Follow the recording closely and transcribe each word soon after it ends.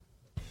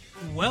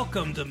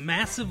Welcome to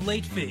Massive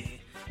Late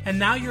Fee. And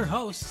now your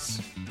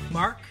hosts,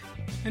 Mark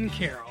and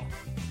Carol.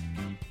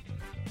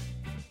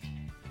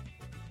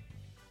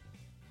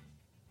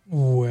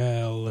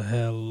 Well,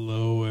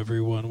 hello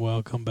everyone.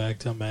 Welcome back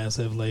to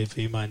Massive Late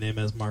Fee. My name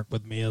is Mark.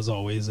 With me, as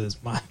always,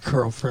 is my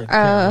girlfriend,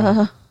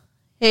 Carol.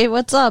 Hey,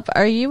 what's up?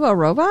 Are you a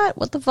robot?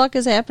 What the fuck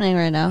is happening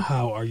right now?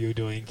 How are you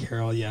doing,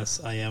 Carol? Yes,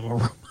 I am a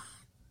robot.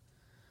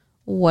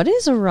 What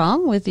is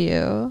wrong with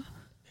you?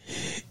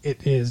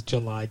 It is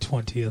July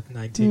 20th,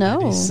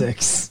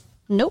 1996.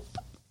 Nope.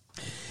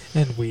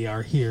 And we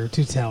are here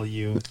to tell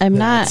you I'm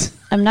not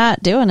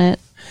doing it.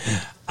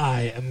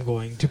 I am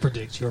going to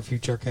predict your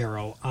future,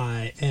 Carol.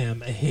 I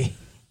am a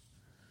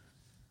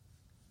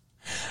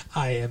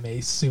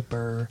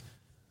super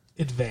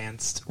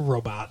advanced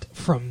robot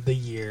from the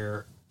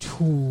year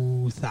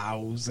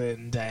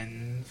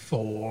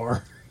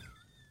 2004.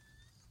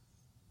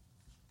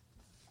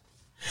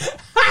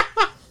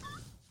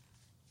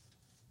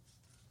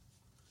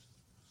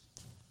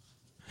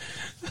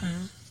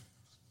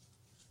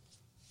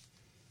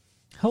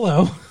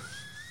 Hello.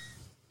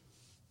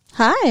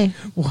 Hi.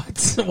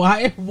 What?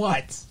 Why?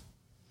 What?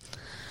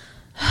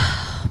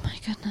 Oh my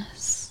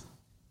goodness.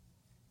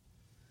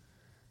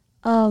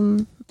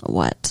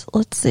 What?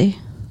 Let's see.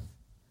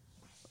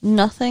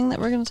 Nothing that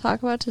we're going to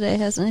talk about today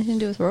has anything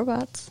to do with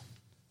robots.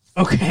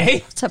 Okay.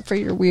 Except for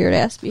your weird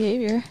ass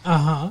behavior.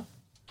 Uh-huh. How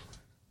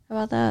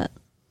about that?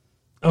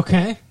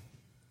 Okay.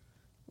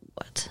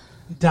 What?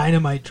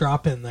 Dynamite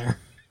drop in there.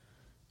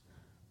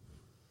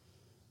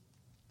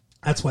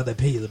 That's why they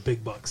pay you the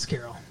big bucks,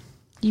 Carol.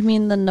 You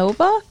mean the no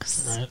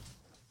bucks? Right.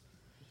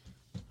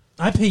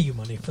 I pay you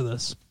money for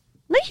this.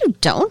 No, you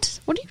don't.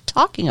 What are you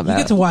talking about? You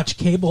get to watch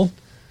cable.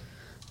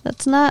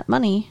 That's not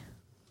money.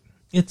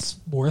 It's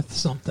worth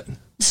something.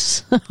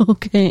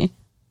 Okay.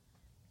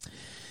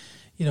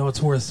 You know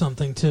what's worth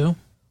something, too?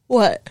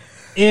 What?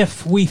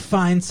 If we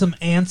find some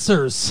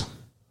answers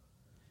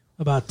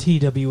about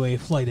TWA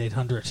Flight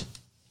 800.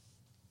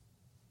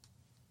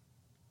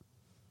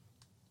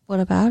 What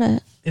about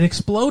it? It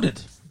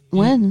exploded.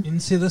 When? You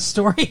didn't see this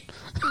story?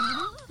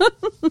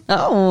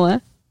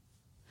 No.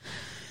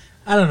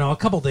 I don't know. A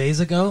couple days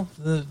ago,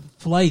 the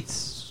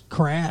flights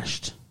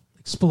crashed.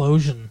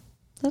 Explosion.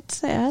 That's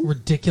sad.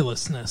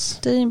 Ridiculousness.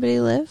 Did anybody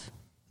live?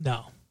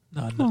 No.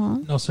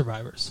 No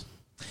survivors.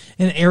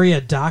 An area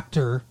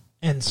doctor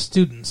and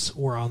students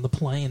were on the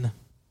plane.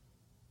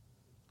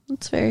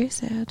 That's very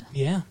sad.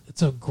 Yeah,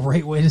 it's a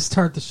great way to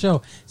start the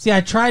show. See,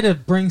 I try to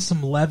bring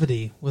some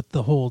levity with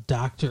the whole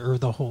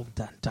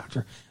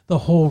the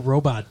whole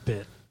robot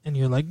bit. And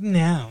you're like,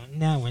 no,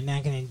 we're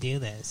not going to do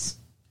this.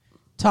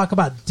 Talk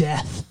about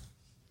death.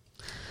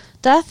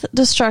 Death,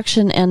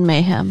 destruction, and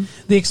mayhem.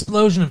 The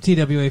explosion of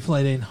TWA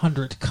Flight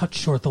 800 cut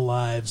short the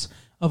lives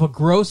of a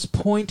Grosse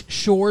Pointe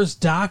Shores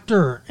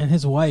doctor and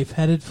his wife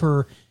headed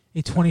for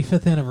a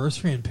 25th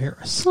anniversary in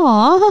Paris.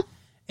 Aww.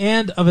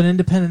 And of an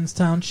Independence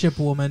Township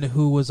woman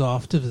who was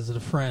off to visit a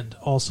friend.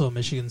 Also a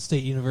Michigan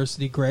State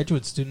University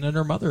graduate student, and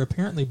her mother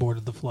apparently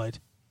boarded the flight.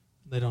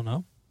 They don't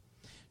know.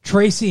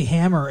 Tracy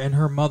Hammer and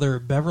her mother,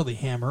 Beverly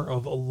Hammer,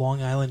 of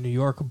Long Island, New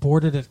York,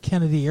 boarded at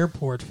Kennedy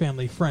Airport,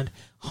 family friend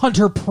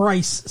Hunter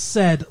Price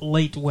said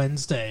late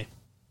Wednesday.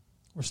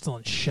 We're still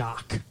in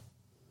shock.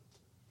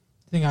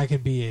 Think I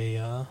could be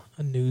a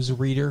news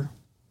reader?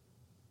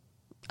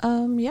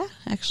 Yeah,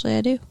 actually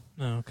I do.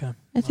 Oh, okay.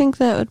 I think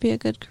that would be a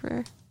good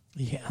career.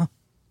 Yeah.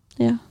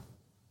 Yeah.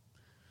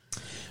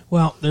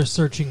 Well, they're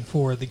searching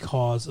for the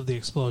cause of the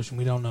explosion.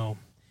 We don't know.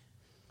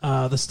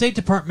 The State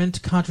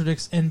Department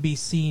contradicts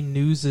NBC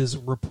News'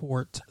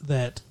 report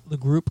that the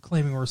group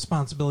claiming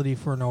responsibility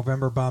for a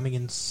November bombing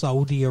in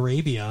Saudi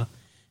Arabia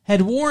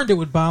had warned it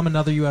would bomb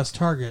another U.S.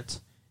 target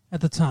at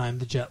the time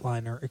the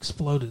jetliner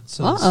exploded.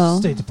 So the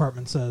State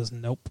Department says,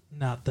 nope,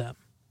 not them.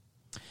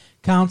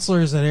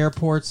 Counselors at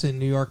airports in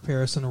New York,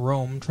 Paris, and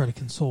Rome try to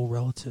console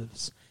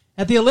relatives.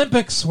 At the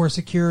Olympics, where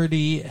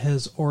security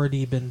has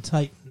already been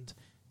tightened,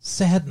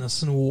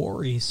 sadness and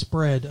worry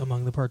spread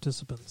among the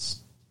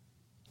participants.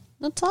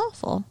 That's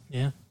awful.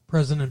 Yeah.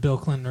 President Bill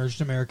Clinton urged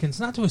Americans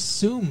not to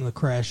assume the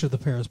crash of the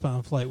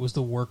Paris-bound flight was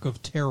the work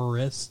of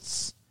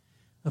terrorists.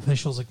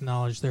 Officials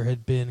acknowledged there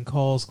had been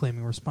calls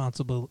claiming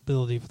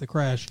responsibility for the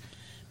crash,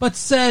 but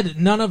said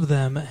none of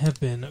them have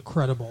been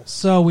credible.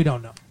 So we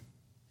don't know.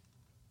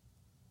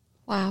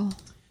 Wow.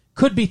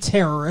 Could be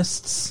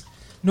terrorists.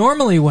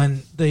 Normally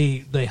when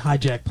they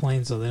hijack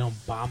planes, though, they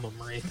don't bomb them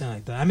or anything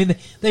like that. I mean,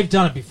 they've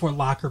done it before,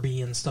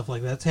 Lockerbie and stuff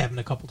like that. It's happened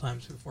a couple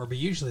times before, but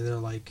usually they're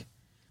like,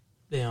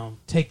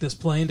 take this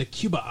plane to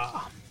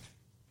Cuba.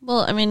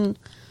 Well, I mean,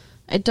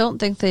 I don't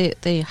think they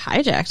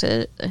hijacked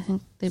it. I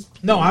think they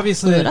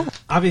obviously blew it up.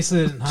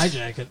 Obviously they didn't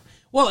hijack it.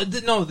 Well,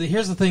 no,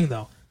 here's the thing,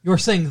 though. You're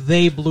saying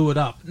they blew it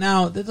up.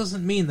 Now, that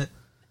doesn't mean that...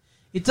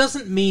 It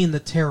doesn't mean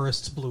that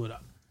terrorists blew it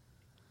up.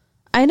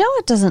 I know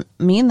it doesn't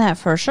mean that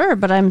for sure,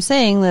 but I'm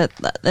saying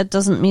that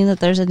doesn't mean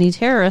that there's any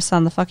terrorists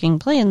on the fucking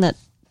plane that,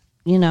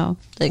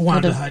 they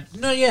could have...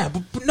 No, yeah,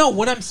 but no,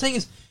 what I'm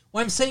saying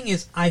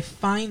is I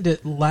find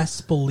it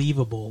less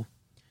believable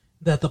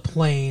that the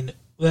plane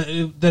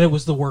that it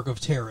was the work of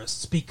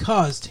terrorists,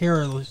 because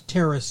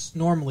terrorists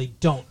normally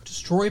don't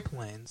destroy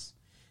planes.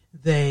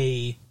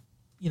 They,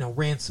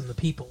 ransom the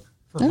people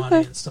for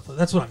money and stuff like that.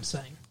 That's what I'm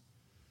saying.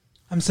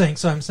 I'm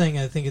saying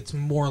I think it's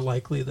more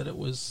likely that it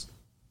was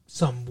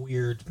some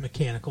weird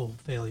mechanical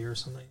failure or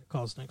something that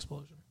caused an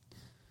explosion.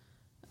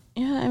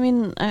 Yeah, I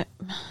mean, I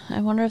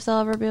wonder if they'll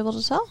ever be able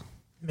to tell.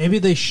 Maybe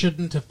they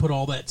shouldn't have put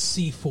all that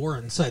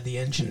C4 inside the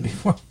engine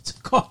before it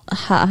took off.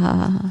 Ha ha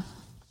ha.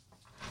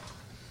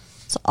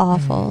 It's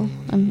awful.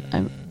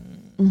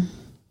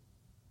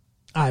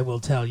 I will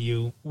tell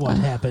you what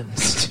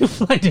happens to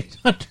Flight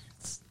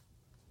 800s.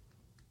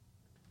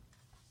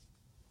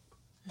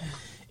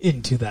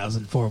 In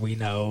 2004, we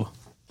know.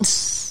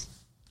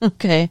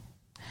 Okay.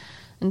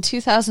 In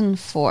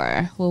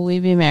 2004, will we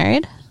be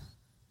married?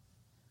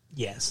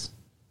 Yes.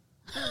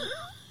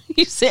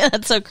 You say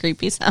that's so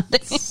creepy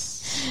sounding.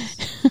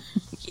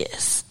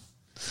 Yes.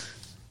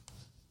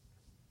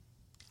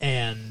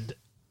 And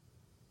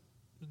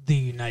the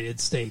United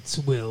States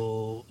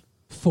will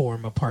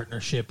form a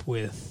partnership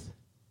with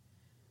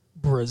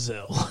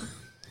Brazil.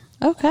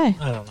 Okay.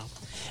 I don't know.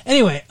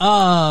 Anyway,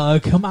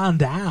 come on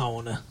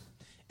down.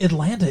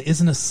 Atlanta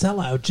isn't a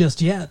sellout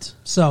just yet.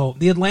 So,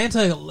 the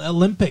Atlanta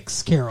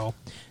Olympics, Carol.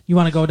 You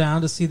want to go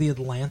down to see the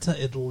Atlanta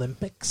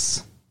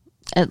Olympics?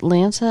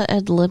 Atlanta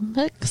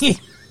Olympics?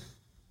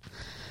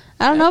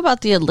 I don't know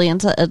about the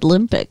Atlanta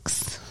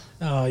Olympics.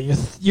 Oh,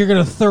 you're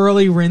going to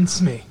thoroughly rinse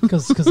me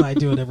because I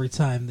do it every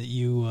time that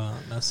you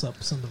mess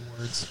up some of the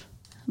words.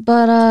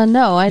 But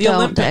no, I the don't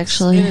Olympics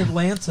actually. In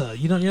Atlanta,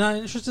 you're not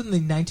interested in the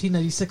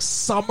 1996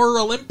 Summer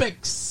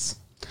Olympics?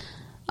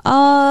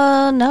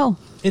 No.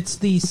 It's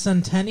the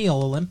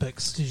Centennial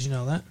Olympics. Did you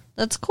know that?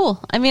 That's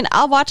cool. I mean,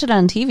 I'll watch it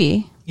on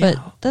TV, but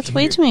that's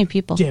way too many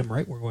people. Damn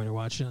right, we're going to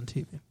watch it on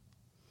TV.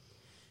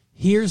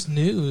 Here's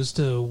news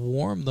to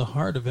warm the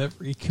heart of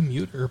every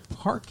commuter.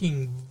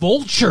 Parking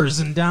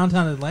vultures in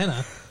downtown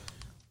Atlanta,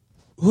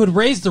 who had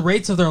raised the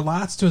rates of their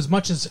lots to as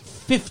much as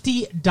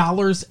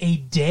 $50 a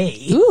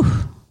day.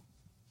 Ooh.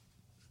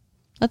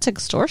 That's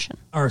extortion.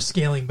 Are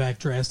scaling back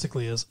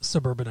drastically as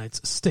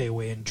suburbanites stay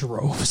away in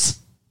droves.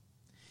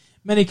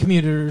 Many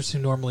commuters who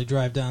normally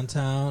drive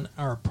downtown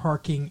are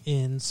parking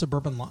in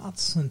suburban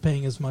lots and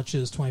paying as much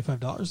as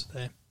 $25 a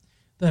day.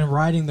 Then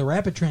riding the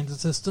rapid transit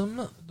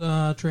system,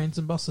 trains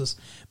and buses.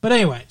 But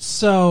anyway,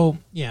 so,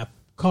 yeah,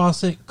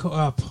 parking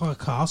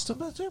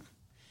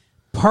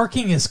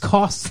is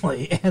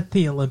costly at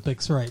the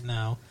Olympics right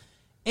now.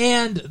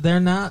 And they're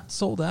not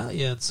sold out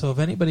yet. So if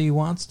anybody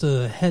wants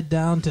to head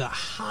down to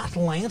hot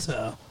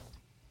Atlanta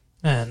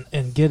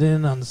and get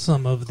in on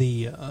some of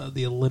the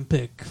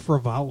Olympic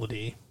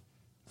frivolity,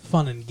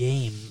 fun and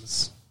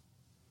games.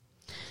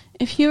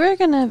 If you were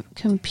going to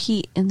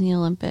compete in the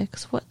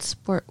Olympics, what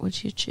sport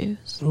would you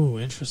choose? Oh,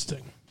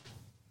 interesting.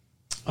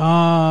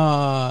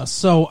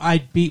 So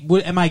I'd be.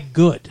 Am I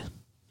good?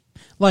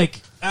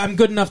 Like, I'm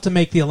good enough to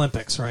make the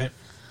Olympics, right?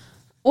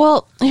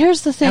 Well,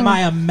 here's the thing. Am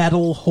I a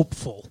medal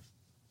hopeful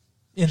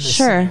in this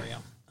Sure. scenario?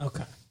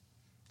 Okay.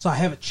 So I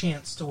have a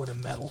chance to win a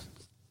medal.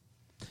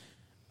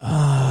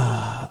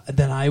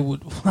 Then I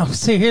would. Well,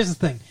 see, here's the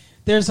thing.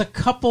 There's a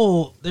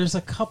couple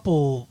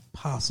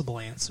possible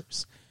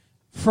answers.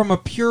 From a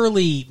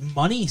purely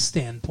money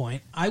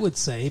standpoint, I would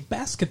say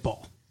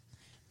basketball.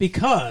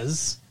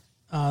 Because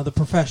the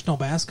professional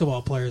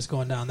basketball players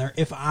going down there,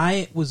 if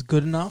I was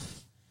good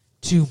enough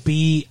to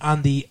be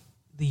on the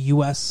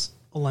U.S.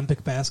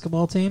 Olympic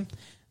basketball team,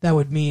 that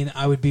would mean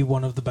I would be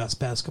one of the best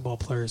basketball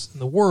players in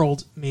the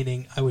world,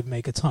 meaning I would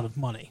make a ton of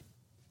money.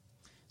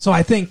 So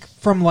I think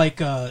from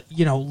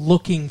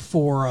looking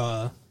for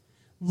a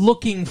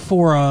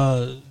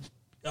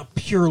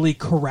purely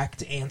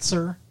correct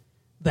answer,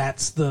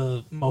 that's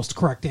the most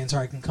correct answer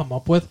I can come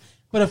up with.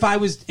 But if I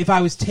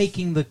was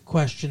taking the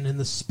question in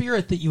the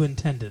spirit that you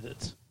intended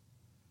it,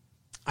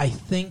 I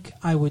think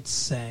I would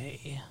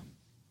say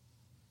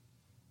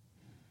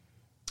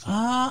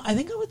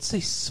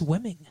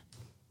swimming.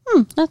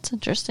 That's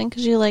interesting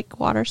because you like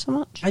water so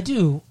much. I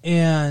do,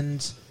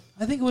 and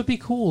I think it would be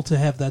cool to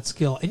have that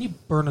skill. And you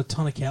burn a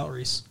ton of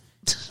calories.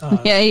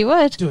 Yeah, you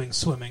would. Doing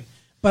swimming.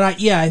 But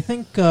I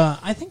think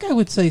I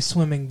would say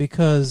swimming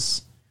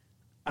because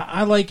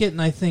I like it,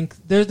 and I think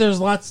there's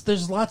lots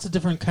of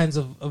different kinds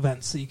of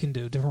events that you can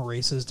do, different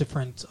races,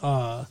 different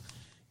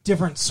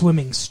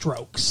swimming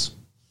strokes.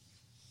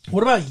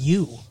 What about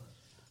you?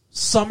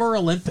 Summer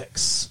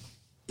Olympics,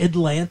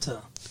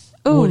 Atlanta.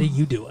 Ooh, what are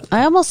you doing?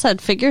 I almost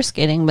said figure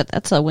skating, but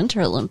that's a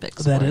Winter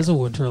Olympics. That is a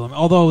Winter Olympics.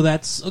 Although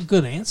that's a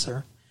good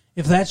answer.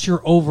 If that's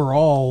your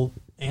overall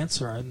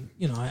answer,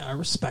 I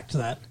respect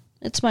that.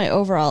 It's my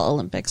overall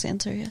Olympics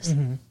answer, yes.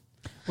 Mm-hmm.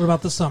 What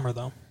about the summer,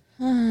 though?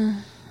 I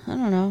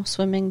don't know.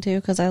 Swimming, too,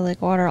 because I like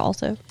water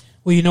also.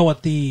 Well, you know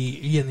what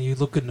you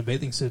look good in a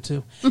bathing suit,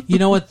 too. You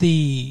know what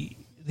the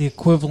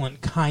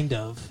equivalent kind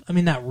of, I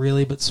mean, not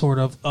really, but sort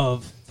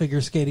of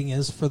figure skating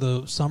is for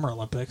the Summer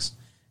Olympics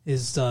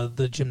is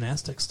the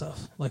gymnastic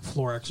stuff, like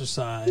floor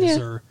exercise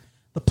or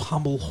the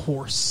pommel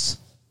horse.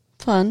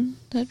 Fun.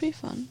 That'd be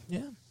fun.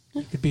 Yeah.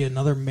 It could be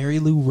another Mary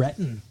Lou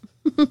Retton.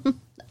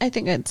 I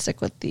think I'd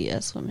stick with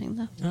the swimming,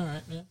 though. All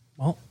right. Yeah.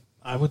 Well,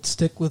 I would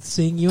stick with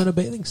seeing you in a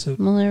bathing suit.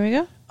 Well, there we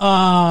go.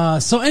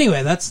 So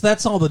anyway,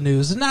 that's all the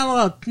news. Not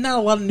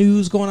a lot of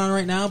news going on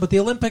right now, but the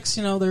Olympics,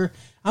 I'm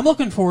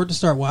looking forward to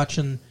start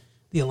watching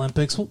the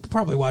Olympics. We'll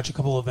probably watch a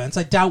couple of events.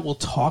 I doubt we'll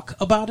talk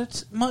about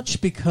it much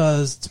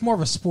because it's more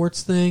of a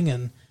sports thing,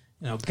 and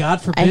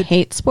God forbid. I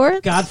hate sports.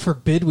 God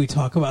forbid we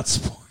talk about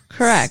sports.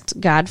 Correct.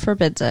 God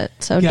forbids it.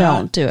 So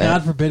don't do it.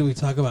 God forbid we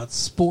talk about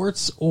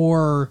sports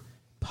or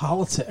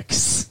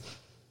politics.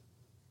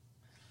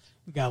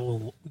 We got a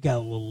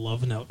little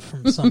love note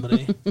from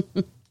somebody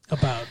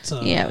about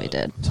yeah, we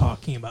did,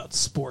 talking about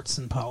sports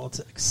and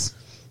politics,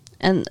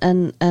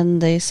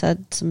 and they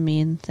said some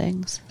mean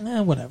things.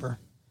 Whatever,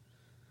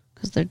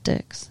 because they're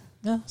dicks.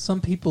 Yeah,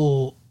 some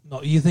people.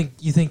 No, you think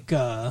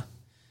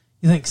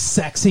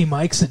Sexy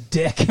Mike's a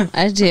dick?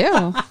 I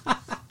do,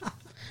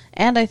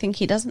 and I think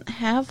he doesn't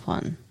have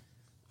one.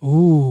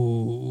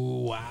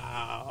 Ooh,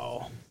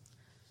 wow!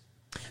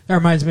 That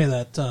reminds me of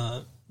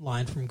that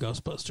line from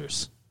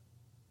Ghostbusters.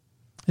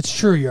 It's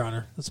true, Your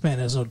Honor. This man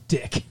has no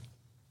dick.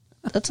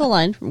 That's a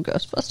line from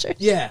Ghostbusters?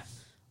 Yeah.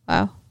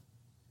 Wow.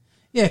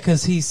 Yeah,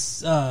 because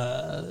he's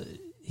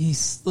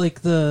like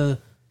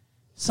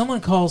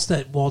someone calls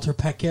that Walter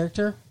Peck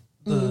character,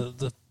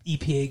 the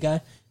EPA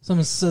guy.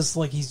 Someone says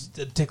like he's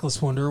a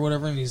dickless wonder or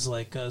whatever, and he's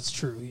like, it's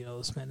true,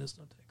 this man has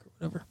no dick or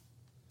whatever.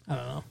 I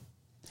don't know.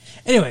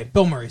 Anyway,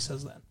 Bill Murray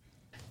says that.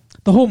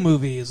 The whole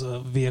movie is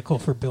a vehicle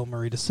for Bill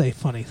Murray to say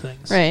funny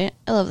things. Right.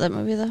 I love that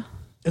movie, though.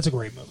 It's a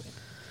great movie.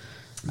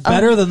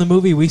 Better than the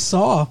movie we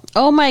saw.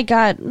 Oh my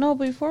God! No,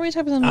 before we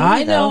talk about the movie,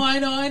 I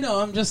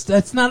know. I'm just.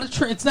 It's not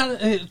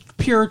a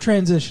pure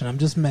transition. I'm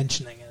just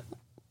mentioning it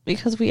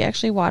because we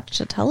actually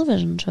watched a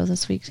television show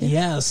this week too.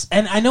 Yes,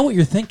 and I know what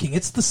you're thinking.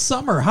 It's the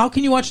summer. How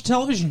can you watch a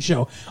television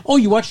show? Oh,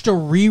 you watched a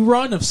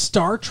rerun of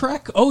Star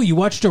Trek? Oh, you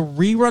watched a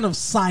rerun of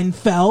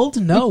Seinfeld?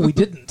 No, we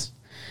didn't.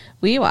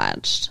 We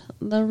watched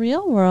The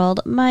Real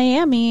World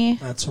Miami.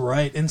 That's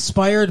right.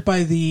 Inspired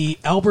by the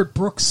Albert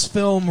Brooks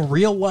film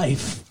Real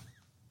Life.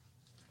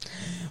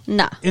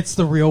 No. It's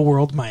The Real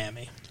World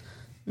Miami.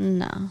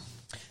 No.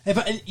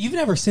 You've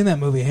never seen that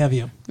movie, have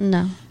you?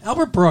 No.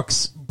 Albert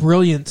Brooks,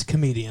 brilliant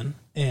comedian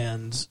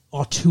and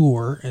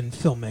auteur and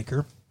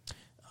filmmaker,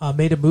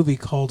 made a movie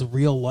called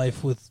Real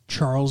Life with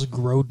Charles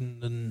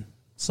Grodin and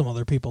some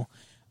other people.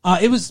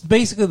 It was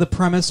basically, the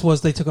premise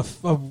was they took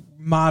a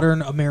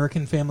modern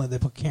American family, they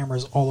put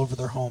cameras all over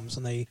their homes,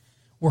 and they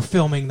were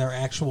filming their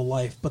actual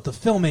life. But the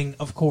filming,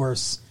 of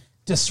course,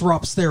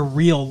 disrupts their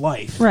real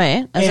life.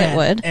 Right, as it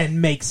would.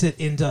 And makes it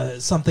into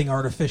something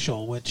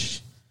artificial,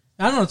 which,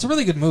 I don't know, it's a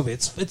really good movie.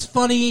 It's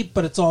funny,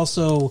 but it's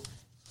also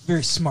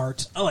very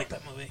smart. I like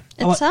that movie.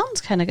 It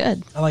sounds kind of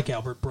good. I like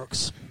Albert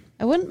Brooks.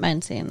 I wouldn't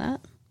mind seeing that.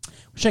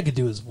 Wish I could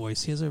do his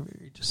voice. He has a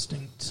very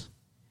distinct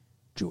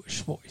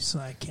Jewish voice.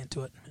 I can't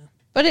do it.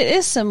 But it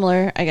is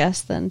similar, I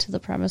guess, then to the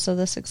premise of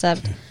this,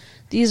 except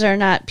these are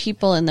not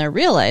people in their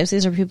real lives.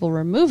 These are people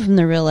removed from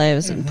their real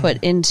lives and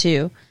put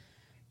into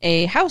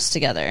a house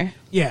together.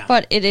 Yeah.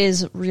 But it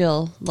is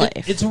real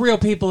life. It's real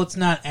people. It's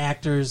not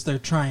actors. They're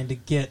trying to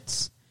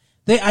get...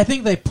 I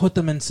think they put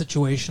them in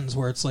situations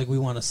where it's like we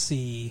want to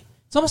see...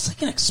 It's almost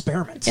like an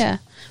experiment. Yeah.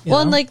 Well,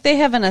 and like they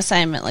have an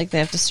assignment, like they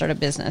have to start a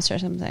business or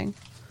something.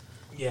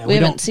 Yeah, we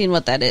haven't seen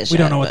what that is. We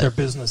don't know what their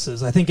business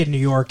is. I think in New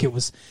York it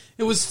was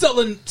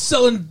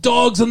selling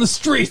dogs on the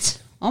street.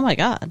 Oh my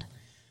God.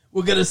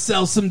 We're gonna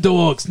sell some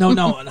dogs. No,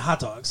 and hot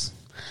dogs.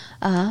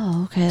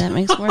 Oh, okay, that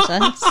makes more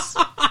sense.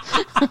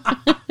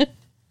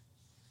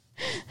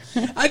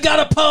 I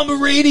got a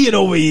Pomeranian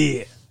over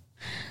here.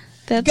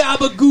 That's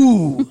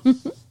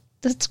Gabagoo.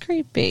 That's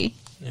creepy.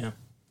 Yeah.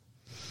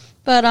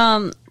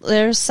 But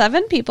there's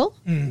 7 people.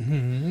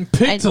 Mm-hmm.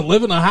 Picked to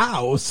live in a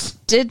house.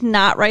 Did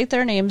not write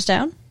their names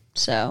down.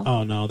 So.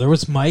 Oh no, there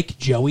was Mike,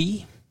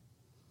 Joey.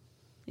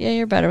 Yeah,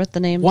 you're better with the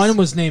names. One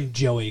was named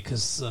Joey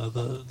because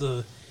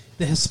the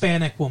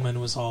Hispanic woman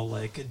was all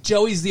like,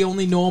 "Joey's the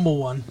only normal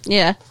one."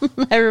 Yeah,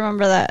 I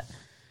remember that.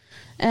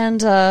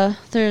 And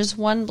there's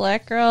one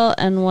black girl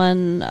and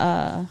one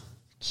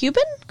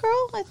Cuban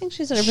girl. I think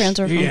she said her parents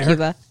were from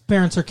Cuba. Her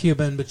parents are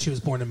Cuban, but she was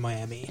born in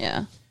Miami.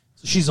 Yeah.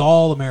 So she's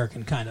all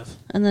American, kind of.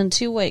 And then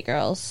 2 white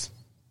girls.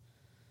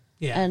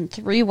 Yeah. And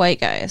 3 white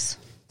guys.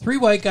 3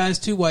 white guys,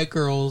 2 white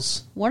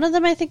girls. One of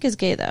them, I think, is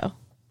gay, though.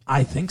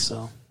 I think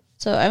so.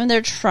 So, I mean,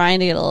 they're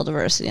trying to get a little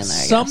diversity in there,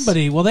 I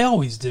guess. Well, they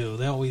always do.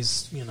 They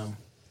always,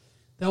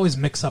 they always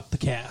mix up the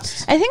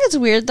cast. I think it's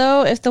weird,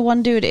 though, if the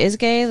one dude is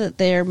gay, that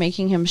they're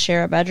making him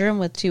share a bedroom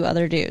with 2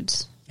 other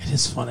dudes. It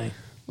is funny.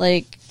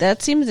 Like,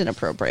 that seems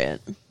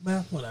inappropriate.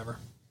 Well, whatever.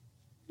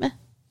 Meh.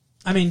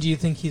 I mean, do you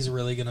think he's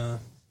really going to...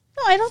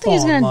 No, I don't think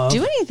he's going to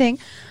do anything.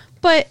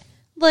 But,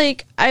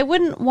 like, I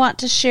wouldn't want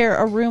to share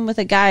a room with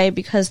a guy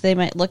because they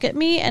might look at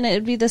me, and it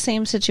would be the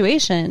same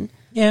situation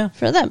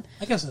for them.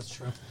 I guess that's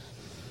true.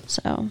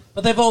 So,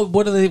 but they've all...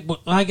 What are they...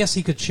 I guess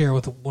he could share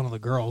with one of the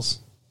girls.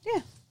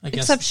 Yeah. I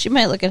guess. Except she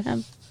might look at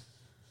him.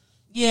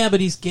 Yeah, but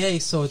he's gay,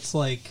 so it's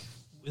like...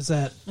 Is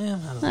that... I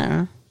don't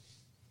know.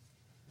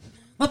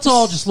 Let's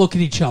all just look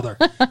at each other.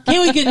 Can't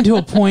we get into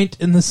a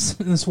point in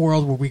this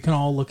world where we can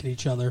all look at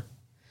each other?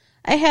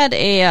 I had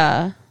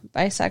a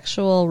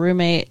bisexual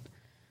roommate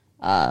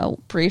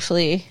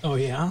briefly. Oh,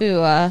 yeah?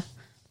 Who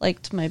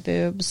liked my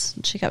boobs.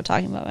 She kept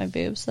talking about my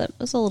boobs. That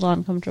was a little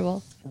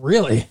uncomfortable.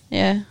 Really?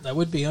 Yeah. That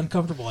would be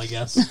uncomfortable, I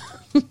guess.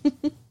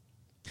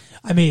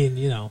 I mean,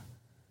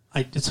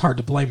 it's hard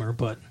to blame her,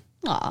 but...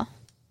 Aw.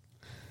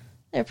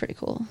 They're pretty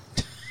cool.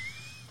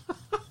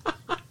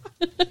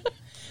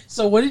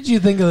 So what did you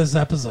think of this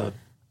episode?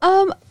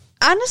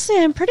 Honestly,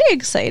 I'm pretty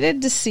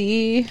excited to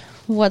see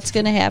what's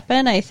going to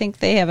happen. I think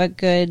they have a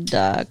good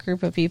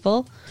group of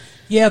people.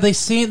 Yeah, they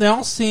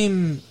all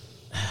seem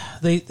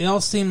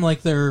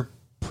like they're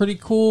pretty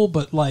cool,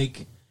 but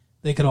like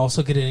they could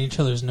also get in each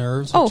other's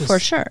nerves. Oh, for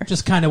sure.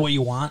 Just kind of what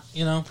you want,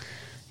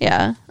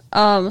 Yeah.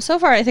 So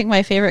far, I think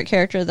my favorite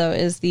character, though,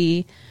 is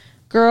the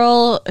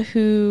girl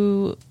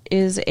who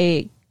is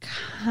a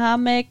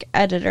comic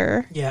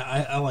editor.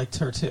 Yeah, I liked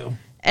her, too.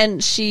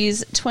 And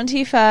she's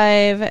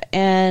 25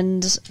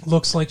 and...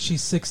 Looks like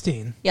she's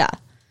 16. Yeah.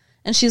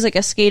 And she's like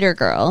a skater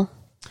girl.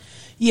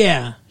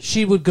 Yeah,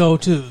 she would go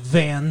to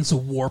Van's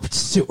Warped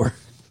Tour.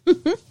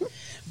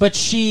 But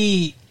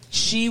she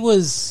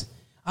was...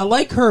 I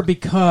like her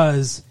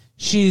because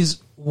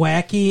she's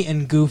wacky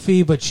and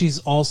goofy, but she's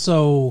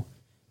also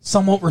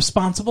somewhat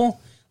responsible.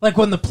 Like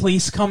when the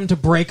police come to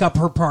break up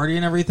her party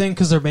and everything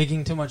because they're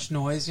making too much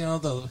noise,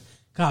 the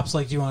cops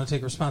like, do you want to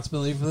take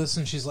responsibility for this?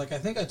 And she's like, I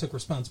think I took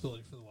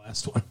responsibility for the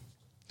last one.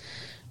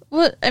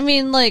 Well, I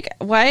mean, like,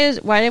 why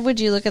would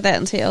you look at that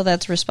and say, oh,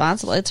 that's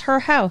responsible? It's her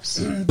house.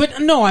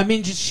 But no, I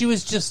mean, she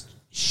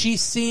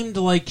seemed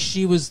like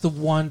she was the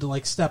one to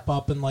like step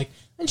up and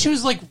she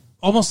was like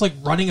almost like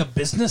running a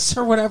business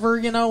or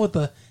whatever, with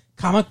the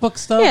comic book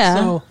stuff. Yeah.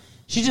 So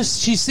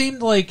she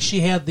seemed like she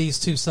had these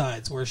two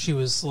sides where she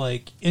was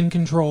like in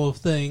control of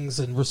things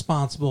and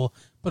responsible,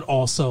 but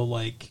also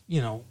like,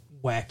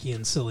 wacky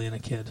and silly and a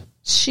kid.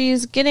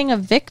 She's getting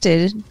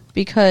evicted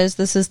because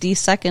this is the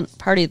second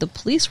party the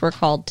police were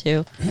called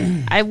to.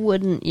 I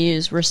wouldn't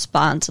use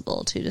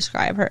responsible to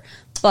describe her,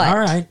 but all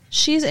right.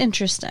 She's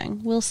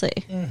interesting. We'll see.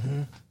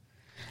 Mm-hmm.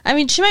 I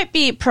mean, she might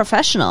be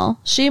professional.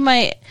 She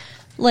might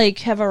like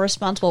have a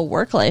responsible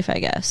work life, I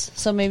guess.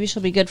 So maybe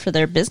she'll be good for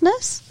their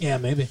business. Yeah,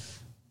 maybe.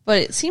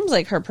 But it seems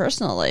like her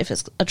personal life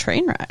is a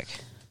train wreck.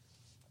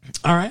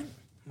 All right.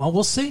 Well,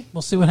 we'll see.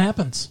 We'll see what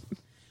happens.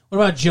 What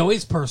about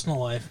Joey's personal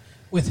life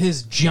with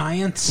his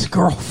giant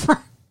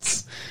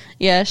girlfriends?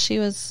 Yeah, she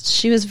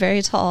was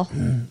very tall.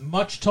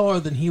 Much taller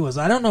than he was.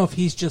 I don't know if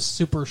he's just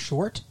super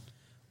short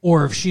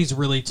or if she's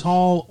really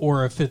tall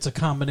or if it's a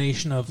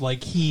combination of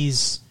like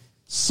he's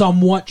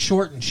somewhat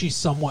short and she's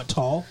somewhat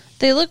tall.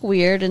 They look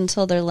weird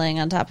until they're laying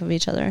on top of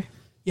each other.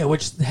 Yeah,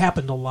 which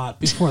happened a lot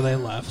before they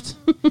left.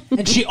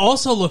 And she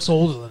also looks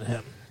older than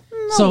him.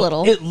 A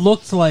little. It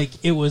looked like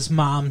it was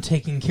mom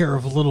taking care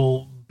of a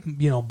little,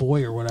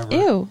 boy or whatever.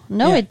 Ew.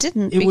 No, Yeah, it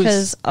didn't it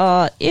because,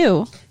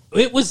 ew.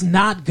 It was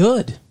not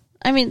good.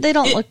 I mean, they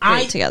don't look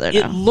great together It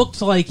now.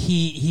 looked like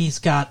he's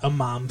got a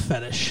mom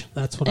fetish.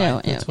 That's what I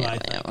think.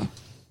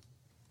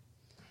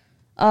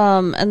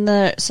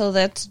 So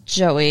that's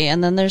Joey,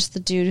 and then there's the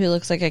dude who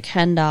looks like a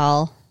Ken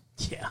doll.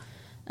 Yeah.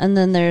 And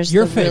then there's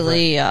Your the favorite.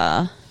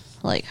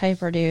 really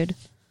hyper dude.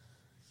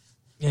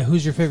 Yeah,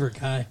 who's your favorite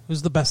guy?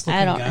 Who's the best looking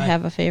guy? I don't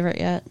have a favorite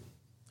yet.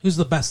 Who's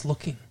the best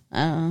looking?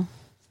 I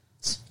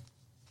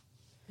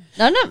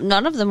don't know.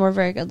 None of them were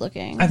very good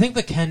looking. I think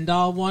the Ken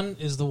doll one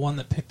is the one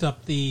that picked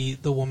up the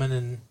woman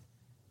in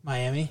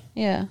Miami.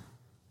 Yeah.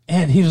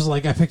 And he was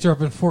like, I picked her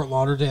up in Fort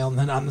Lauderdale, and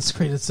then on the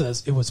screen it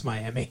says, it was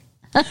Miami.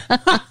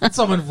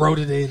 Someone wrote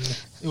it in,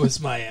 it was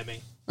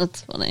Miami.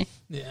 That's funny.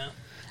 Yeah.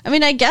 I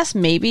mean, I guess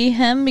maybe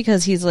him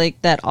because he's like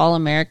that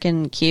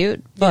all-American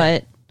cute,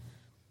 but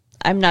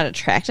I'm not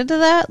attracted to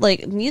that.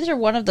 Like,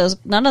 none of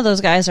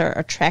those guys are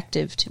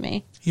attractive to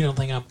me. You don't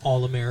think I'm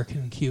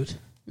all-American cute?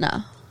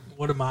 No.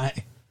 What am I?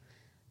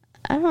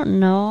 I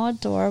don't know.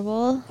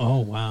 Adorable.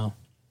 Oh, wow.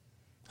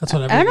 That's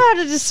what I don't know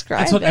how to describe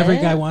it. That's what every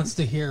guy wants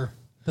to hear,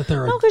 that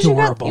they're No, because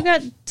adorable. you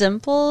got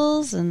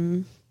dimples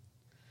and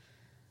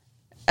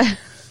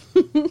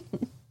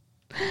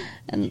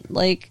and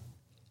like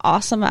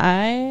awesome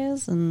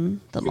eyes and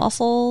the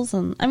muscles,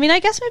 and I mean, I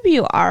guess maybe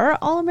you are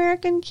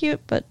all-American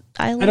cute, but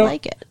I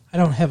like it. I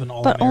don't have an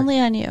all-American. But only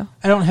on you.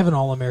 I don't have an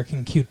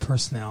all-American cute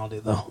personality,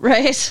 though.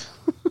 Right?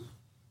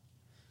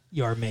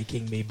 You are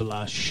making me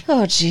blush.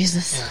 Oh,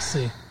 Jesus. Yeah,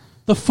 see,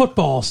 the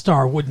football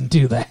star wouldn't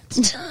do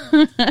that.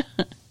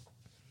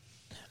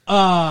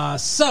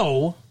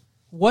 So,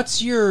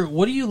 what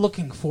are you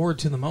looking forward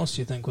to the most,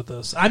 you think, with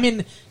this? I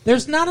mean,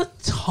 there's not a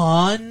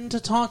ton to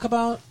talk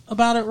about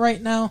it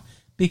right now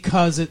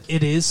because it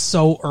is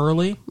so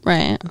early.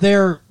 Right.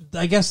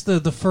 I guess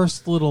the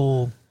first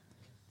little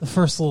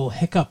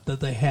hiccup that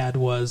they had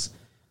was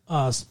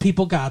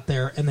people got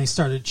there and they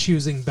started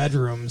choosing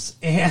bedrooms,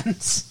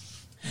 and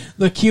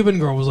the Cuban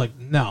girl was like,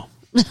 no.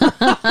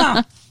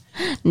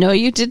 No,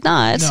 you did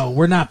not. No,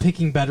 we're not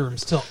picking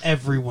bedrooms till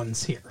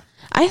everyone's here.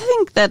 I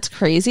think that's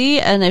crazy,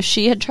 and if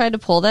she had tried to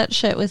pull that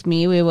shit with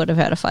me, we would have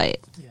had a fight.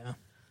 Yeah.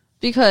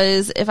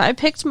 Because if I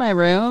picked my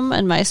room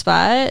and my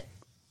spot,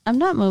 I'm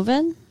not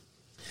moving.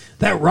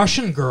 That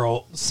Russian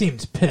girl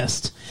seemed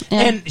pissed.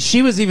 Yeah. And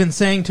she was even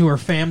saying to her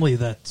family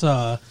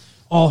that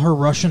all her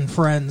Russian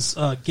friends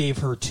gave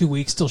her 2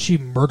 weeks till she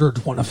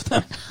murdered one of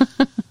them.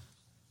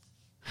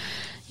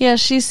 Yeah,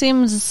 she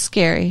seems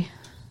scary.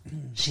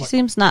 She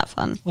seems not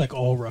fun. Like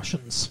all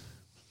Russians.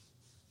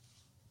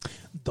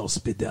 До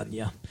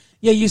свидания.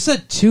 Yeah, you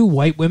said 2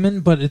 white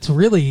women, but it's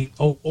really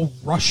a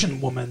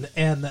Russian woman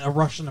and a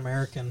Russian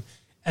American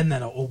and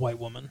then a white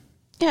woman.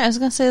 Yeah, I was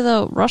going to say,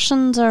 though,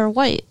 Russians are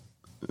white.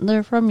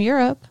 They're from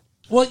Europe.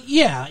 Well,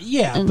 yeah,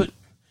 And but...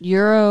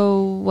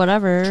 Euro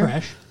whatever.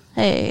 Trash.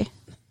 Hey.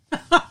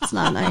 It's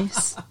not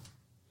nice.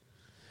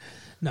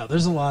 No,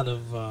 there's a lot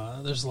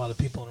of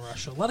people in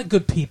Russia. A lot of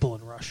good people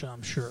in Russia,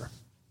 I'm sure.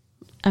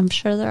 I'm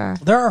sure there are.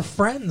 There are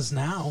friends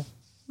now.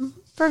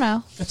 For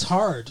now. It's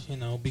hard,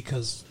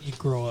 because you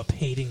grow up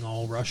hating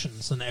all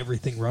Russians and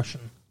everything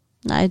Russian.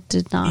 I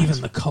did not.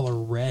 Even the color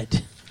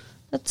red.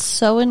 That's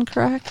so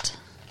incorrect.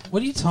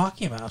 What are you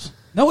talking about?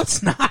 No,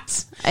 it's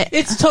not.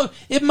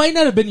 It might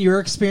not have been your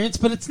experience,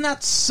 but it's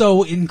not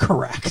so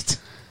incorrect.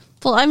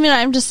 Well, I mean,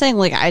 I'm just saying,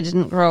 I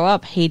didn't grow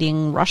up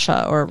hating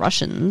Russia or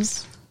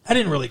Russians. I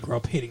didn't really grow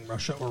up hating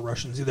Russia or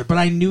Russians either, but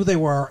I knew they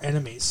were our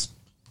enemies.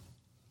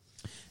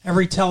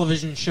 Every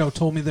television show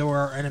told me they were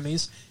our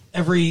enemies.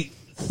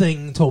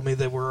 Everything told me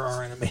they were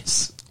our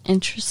enemies.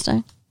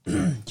 Interesting.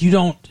 You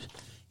don't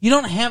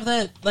have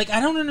that. I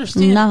don't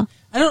understand. No.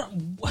 I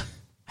don't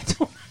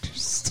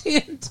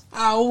understand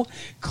how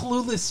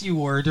clueless you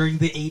were during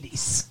the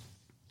 80s.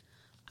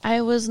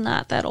 I was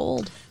not that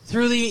old.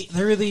 Through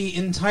the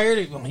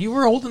entirety. Well, you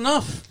were old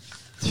enough.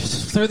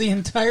 Through the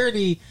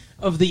entirety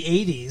of the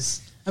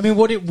 80s. I mean,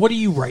 what are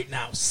you right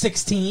now?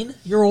 16?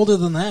 You're older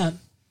than that.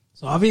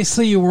 So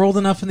obviously you were old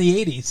enough in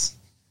the 80s.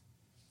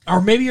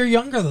 Or maybe you're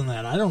younger than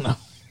that. I don't know.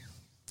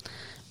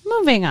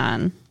 Moving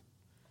on.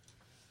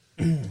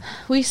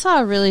 We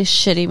saw a really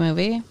shitty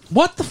movie.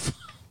 What the fuck?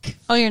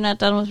 Oh, you're not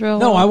done with Real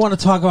No, World? I want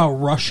to talk about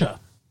Russia.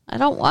 I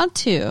don't want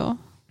to.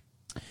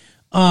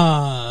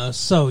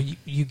 So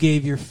you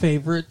gave your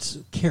favorite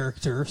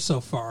character so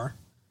far.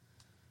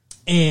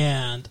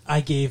 And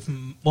I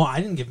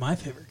didn't give my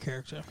favorite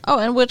character. Oh,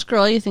 and which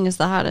girl you think is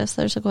the hottest?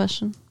 There's a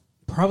question.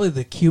 Probably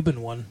the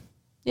Cuban one.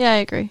 Yeah, I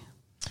agree.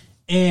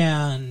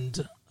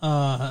 And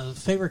my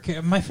favorite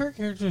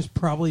character is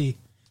probably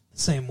the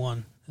same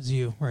one as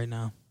you right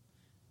now.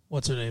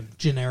 What's her name?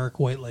 Generic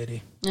white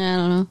lady. Yeah, I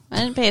don't know. I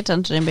didn't pay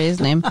attention to anybody's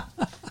name.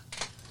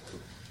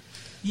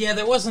 Yeah,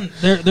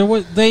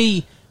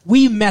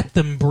 we met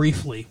them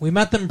briefly.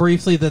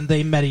 Then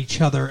they met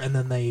each other, and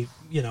then they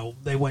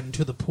went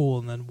into the pool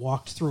and then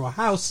walked through a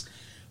house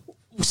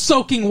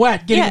soaking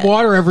wet, getting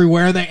water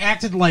everywhere. They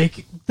acted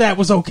like that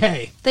was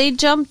okay. They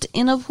jumped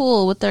in a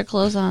pool with their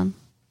clothes on.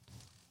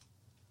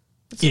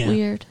 It's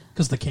weird.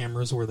 Because the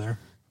cameras were there.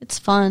 It's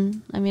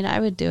fun. I mean, I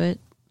would do it.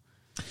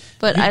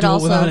 But You'd I'd do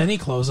also... it without any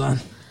clothes on.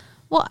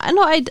 Well, I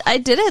know I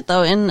did it,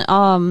 though.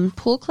 In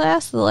pool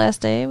class the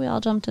last day, we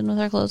all jumped in with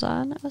our clothes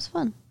on. It was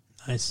fun.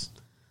 Nice.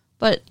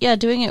 But, yeah,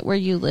 doing it where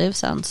you live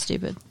sounds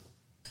stupid.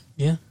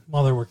 Yeah,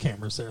 well, there were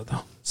cameras there,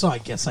 though. So I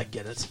guess I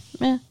get it.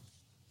 Yeah.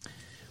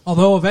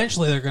 Although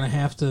eventually they're going to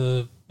have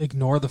to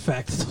ignore the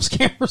fact that those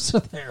cameras are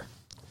there.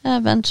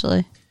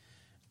 Eventually.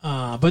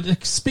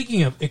 But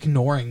speaking of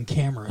ignoring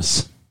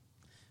cameras,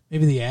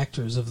 maybe the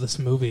actors of this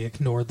movie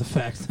ignored the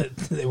fact that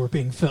they were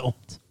being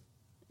filmed.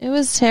 It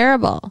was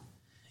terrible.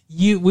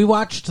 We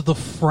watched The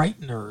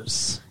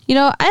Frighteners.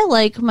 I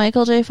like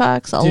Michael J.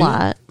 Fox a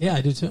lot. Yeah,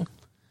 I do too.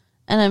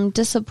 And I'm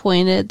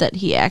disappointed that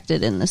he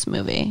acted in this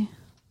movie.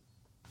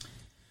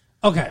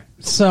 Okay,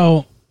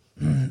 so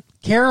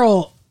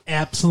Carol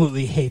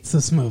absolutely hates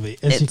this movie,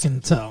 as you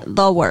can tell.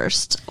 The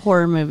worst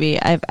horror movie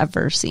I've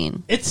ever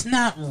seen. It's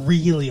not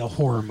really a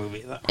horror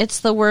movie, though. It's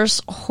the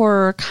worst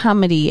horror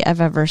comedy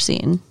I've ever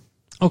seen.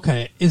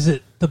 Okay, is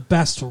it the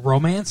best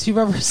romance you've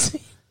ever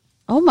seen?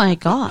 Oh my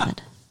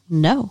God.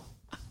 No.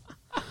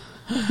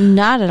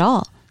 Not at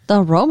all.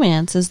 The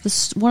romance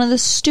is one of the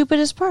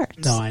stupidest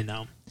parts. No, I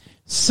know.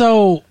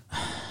 So,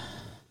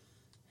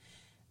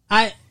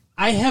 I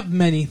have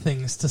many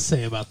things to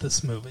say about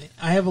this movie.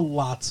 I have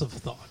lots of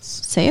thoughts.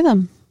 Say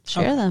them.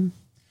 Share them.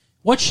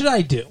 What should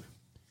I do?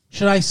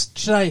 Should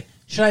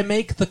I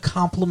make the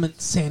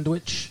compliment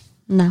sandwich?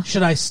 No.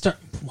 Should I start?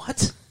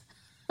 What?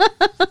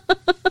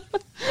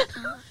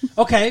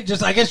 Okay,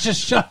 I guess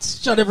just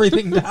shut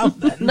everything down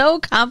then. No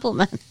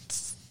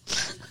compliments.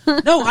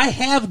 No, I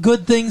have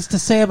good things to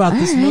say about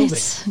this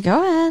movie.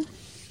 Go ahead.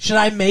 Should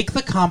I make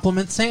the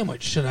compliment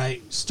sandwich? Should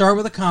I start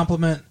with a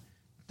compliment,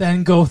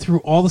 then go through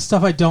all the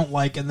stuff I don't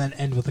like, and then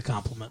end with a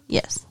compliment?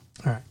 Yes.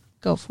 All right.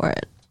 Go for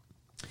it.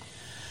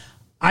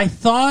 I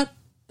thought...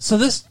 So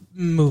this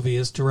movie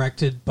is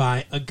directed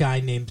by a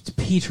guy named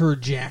Peter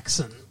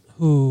Jackson,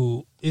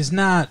 who is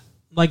not...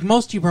 Like,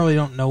 most of you probably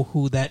don't know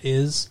who that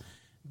is,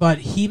 but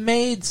he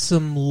made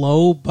some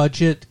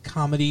low-budget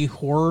comedy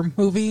horror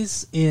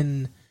movies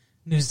in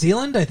New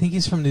Zealand. I think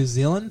he's from New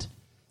Zealand.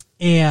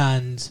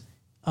 And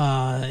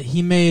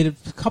He made a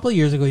couple of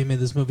years ago. He made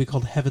this movie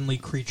called Heavenly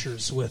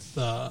Creatures with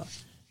a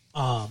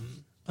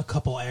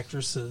couple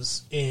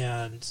actresses,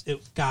 and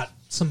it got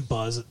some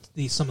buzz at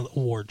some of the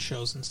award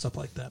shows and stuff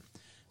like that.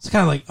 It's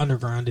kind of like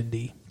underground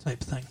indie type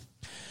thing.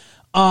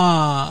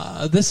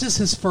 This is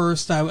his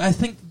first. I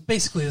think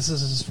basically this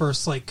is his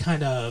first like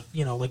kind of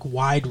like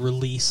wide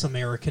release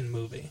American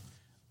movie.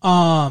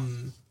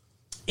 And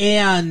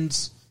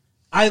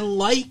I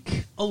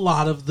like a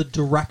lot of the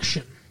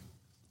direction.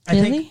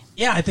 Really?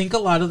 I think a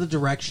lot of the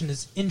direction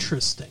is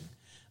interesting.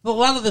 A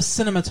lot of the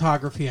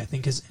cinematography I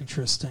think is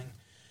interesting.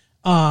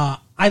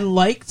 I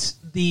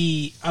liked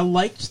the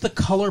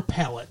color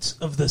palette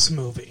of this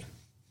movie.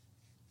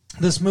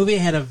 This movie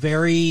had a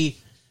very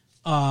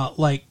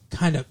like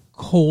kind of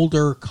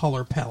colder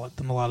color palette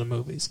than a lot of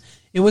movies.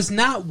 It was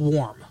not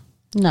warm.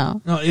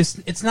 No,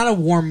 it's not a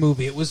warm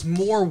movie. It was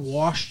more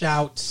washed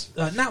out,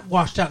 not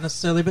washed out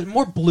necessarily, but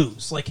more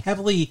blues, like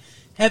heavy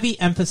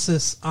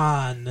emphasis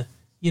on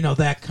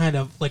that kind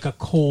of like a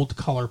cold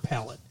color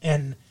palette,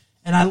 and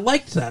I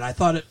liked that. I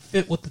thought it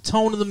fit with the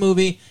tone of the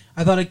movie.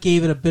 I thought it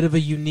gave it a bit of a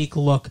unique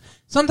look.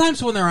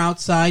 Sometimes when they're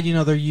outside,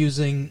 they're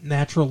using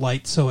natural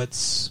light, so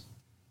it's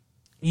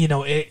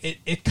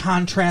it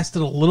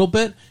contrasted a little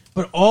bit.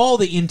 But all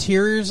the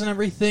interiors and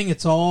everything,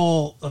 it's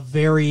all a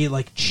very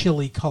like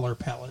chilly color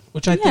palette,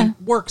 which I think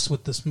works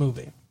with this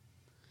movie.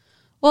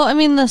 Well, I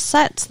mean, the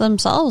sets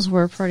themselves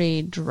were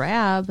pretty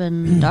drab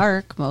and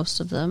dark, most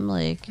of them.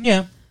 Like,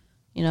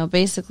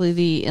 basically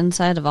the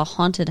inside of a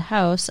haunted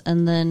house,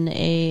 and then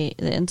the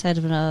inside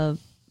of an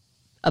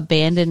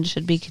abandoned,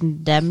 should be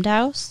condemned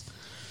house.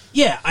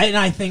 Yeah, and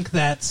I think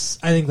that's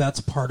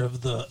part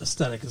of the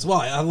aesthetic as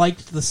well. I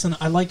liked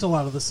a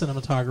lot of the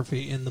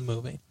cinematography in the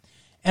movie.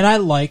 And I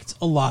liked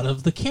a lot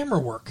of the camera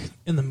work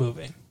in the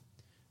movie.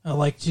 I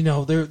liked,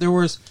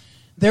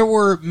 there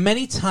were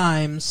many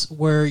times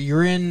where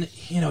you're in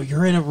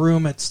a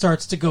room, it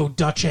starts to go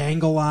Dutch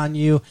angle on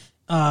you.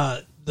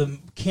 The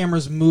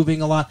camera's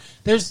moving a lot.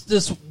 There's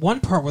this one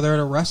part where they're at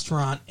a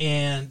restaurant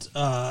and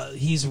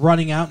he's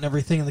running out and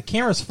everything, and the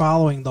camera's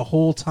following the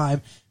whole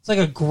time. It's like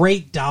a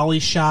great dolly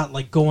shot,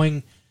 like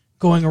going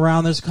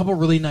around. There's a couple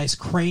really nice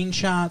crane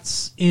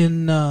shots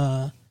in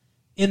the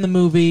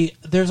movie.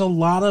 There's a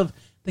lot of...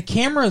 The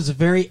camera is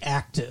very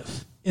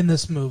active in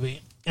this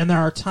movie, and there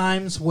are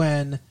times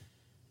when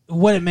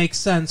it makes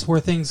sense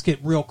where things get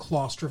real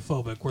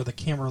claustrophobic, where the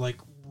camera like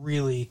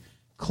really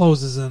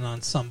closes in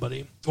on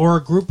somebody or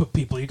a group of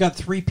people. You got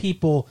 3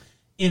 people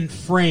in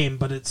frame,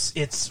 but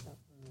it's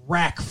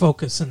rack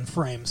focus in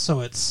frame,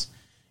 so it's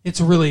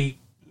really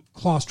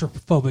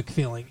claustrophobic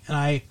feeling. And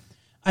I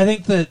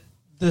think that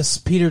this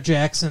Peter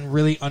Jackson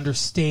really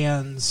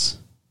understands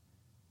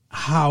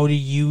how to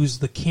use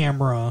the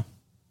camera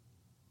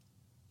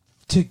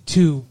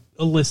to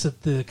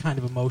elicit the kind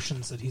of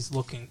emotions that he's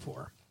looking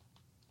for.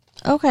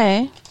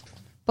 Okay.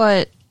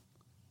 But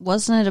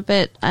wasn't it a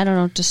bit, I don't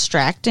know,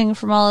 distracting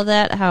from all of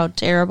that? How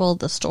terrible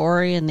the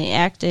story and the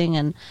acting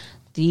and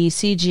the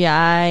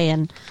CGI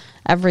and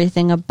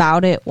everything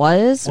about it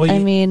was? Well,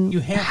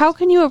 how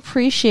can you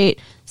appreciate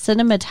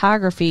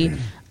cinematography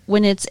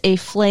when it's a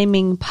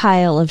flaming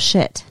pile of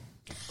shit?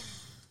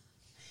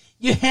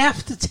 You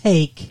have to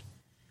take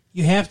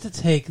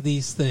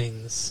these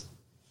things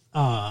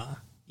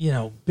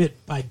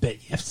bit by bit.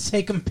 You have to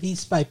take them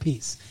piece by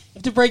piece. You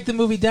have to break the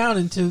movie down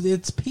into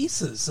its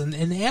pieces and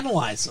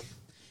analyze them.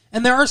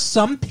 And there are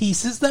some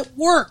pieces that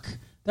work.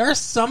 There are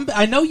some...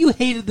 I know you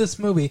hated this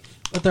movie,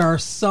 but there are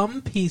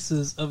some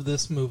pieces of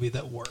this movie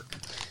that work.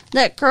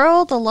 That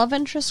girl, the love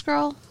interest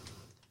girl?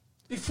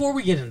 Before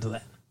we get into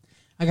that,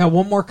 I got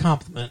one more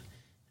compliment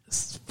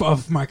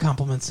of my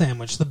compliment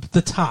sandwich.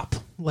 The top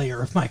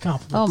layer of my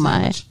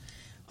compliment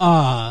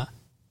sandwich.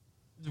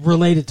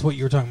 Related to what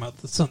you were talking about,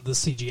 the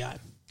CGI.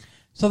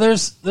 So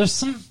there's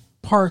some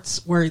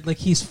parts where like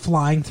he's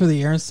flying through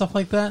the air and stuff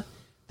like that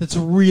that's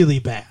really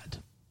bad.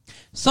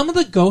 Some of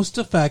the ghost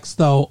effects,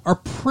 though, are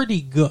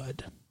pretty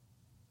good.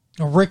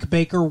 Rick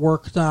Baker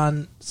worked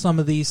on some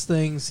of these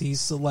things.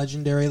 He's a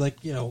legendary,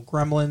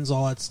 Gremlins,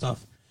 all that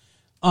stuff.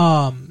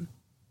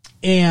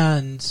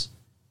 And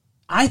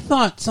I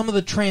thought some of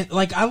the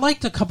I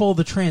liked a couple of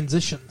the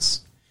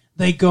transitions.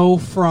 They go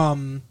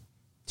from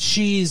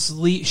she's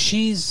visiting.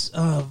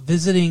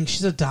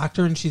 She's a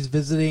doctor and she's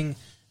visiting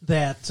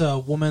that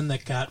woman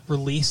that got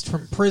released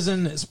from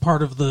prison as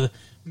part of the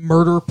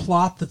murder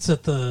plot that's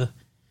at the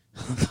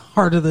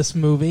heart of this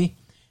movie,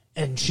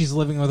 and she's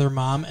living with her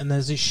mom. And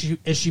as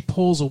she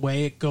pulls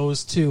away, it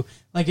goes to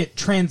it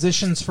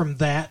transitions from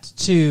that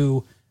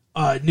to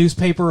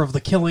newspaper of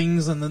the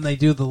killings, and then they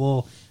do the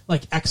little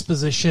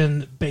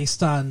exposition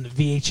based on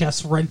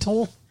VHS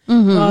rental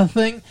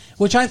thing,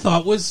 which I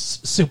thought was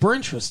super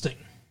interesting.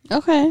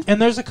 Okay.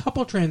 And there's a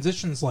couple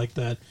transitions like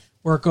that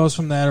where it goes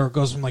from that, or it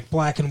goes from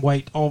black and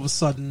white all of a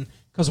sudden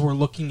because we're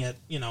looking at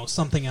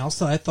something else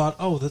that I thought,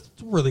 oh, that's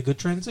a really good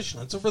transition.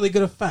 That's a really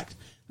good effect.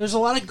 There's a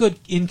lot of good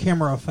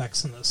in-camera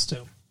effects in this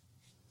too.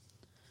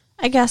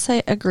 I guess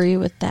I agree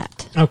with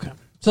that. Okay.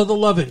 So the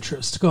love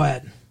interest, go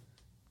ahead.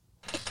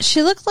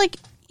 She looked like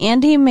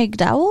Andie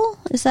MacDowell?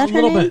 Is that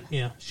her name? A little bit,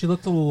 yeah. She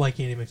looked a little like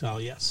Andie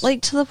MacDowell, yes.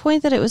 Like, to the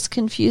point that it was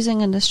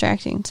confusing and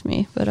distracting to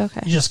me, but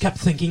okay. You just kept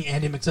thinking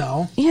Andie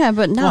MacDowell? Yeah,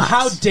 but not. Well,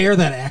 how dare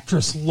that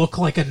actress look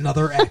like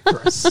another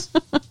actress?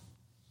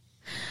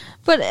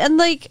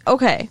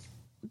 Okay,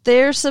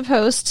 they're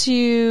supposed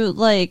to,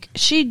 like,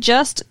 she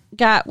just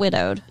got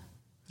widowed.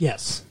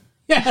 Yes.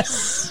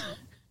 Yes!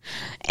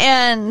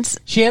 And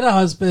she had a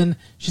husband.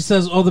 She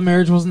says, "Oh, the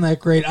marriage wasn't that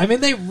great." I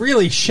mean, they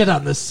really shit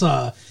on this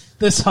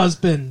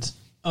husband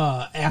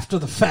after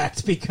the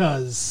fact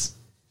because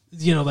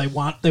they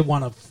want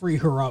to free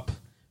her up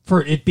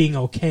for it being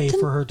okay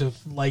for her to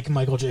like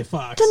Michael J.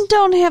 Fox. Then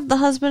don't have the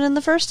husband in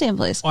the first damn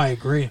place. Oh, I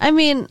agree. I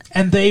mean,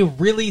 and they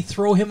really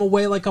throw him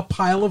away like a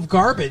pile of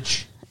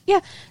garbage.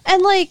 Yeah,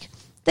 and like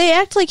they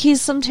act like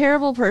he's some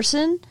terrible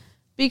person.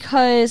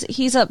 Because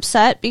he's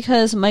upset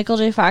because Michael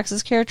J.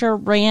 Fox's character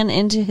ran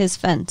into his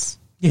fence.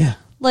 Yeah.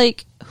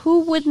 Like,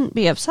 who wouldn't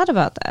be upset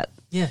about that?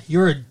 Yeah,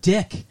 you're a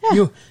dick.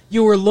 Yeah.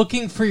 You were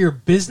looking for your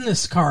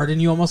business card and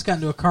you almost got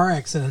into a car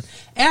accident.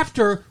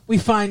 After we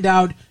find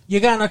out you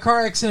got in a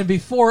car accident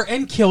before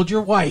and killed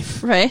your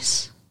wife.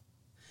 Right.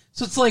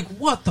 So it's like,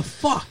 what the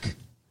fuck?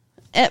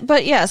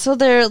 But yeah, so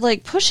they're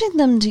like pushing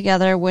them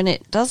together when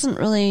it doesn't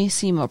really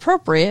seem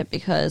appropriate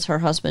because her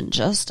husband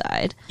just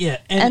died. Yeah,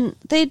 and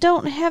they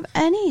don't have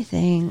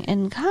anything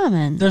in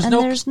common. There's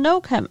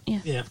no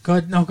Yeah, go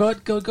ahead. No, go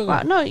ahead.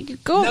 Wow, no, you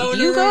go.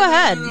 Go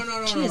ahead.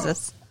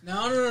 Jesus.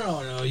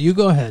 No. You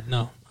go ahead.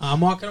 No,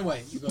 I'm walking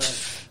away. You go ahead.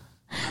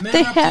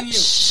 I'm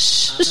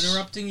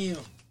interrupting you.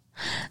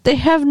 They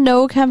have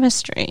no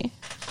chemistry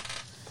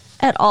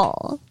at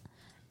all,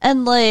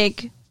 and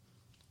like.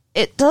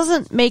 It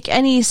doesn't make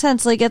any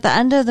sense. Like, at the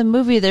end of the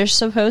movie, they're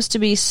supposed to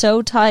be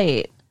so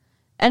tight.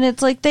 And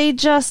it's like, they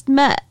just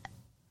met.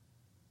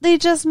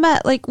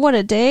 Like, what,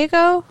 a day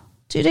ago?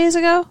 2 days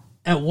ago?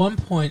 At one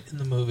point in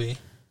the movie,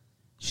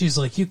 she's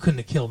like, you couldn't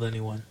have killed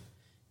anyone.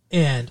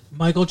 And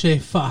Michael J.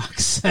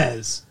 Fox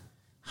says,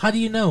 how do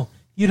you know?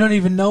 You don't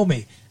even know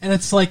me. And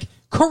it's like,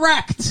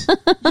 correct!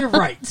 You're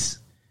right.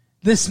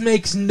 This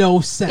makes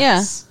no sense.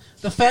 Yeah.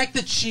 The fact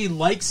that she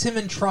likes him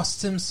and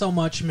trusts him so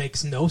much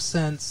makes no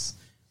sense.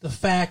 The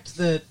fact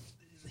that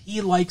he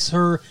likes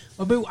her,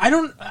 I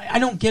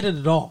don't get it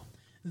at all.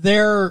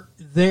 Their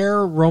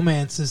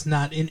romance is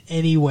not in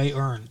any way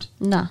earned.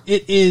 No,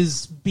 it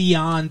is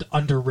beyond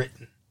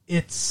underwritten.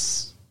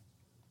 It's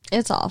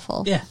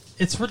awful. Yeah,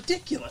 it's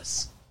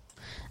ridiculous.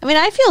 I mean,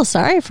 I feel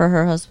sorry for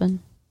her husband.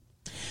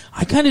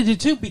 I kind of do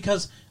too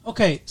because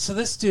so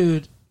this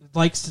dude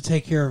likes to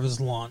take care of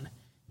his lawn.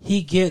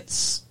 He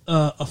gets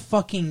a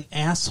fucking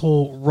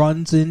asshole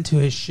runs into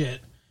his shit.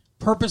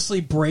 Purposely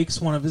breaks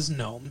one of his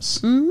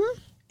gnomes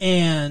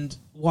and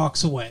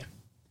walks away.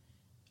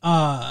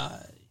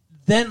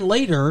 Then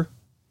later,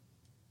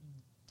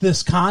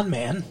 this con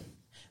man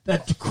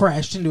that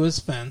crashed into his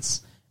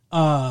fence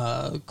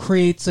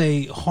creates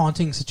a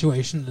haunting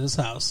situation at his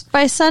house.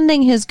 By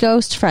sending his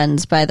ghost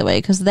friends, by the way,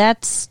 because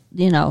that's,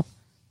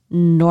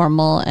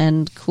 normal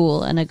and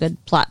cool and a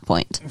good plot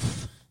point.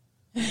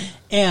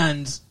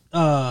 And,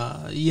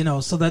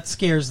 so that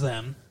scares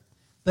them.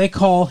 They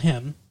call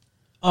him.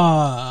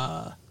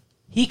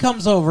 He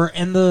comes over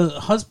and the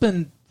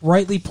husband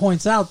rightly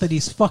points out that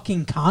he's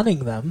fucking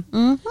conning them.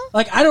 Mm-hmm.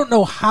 Like, I don't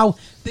know how.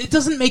 It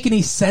doesn't make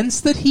any sense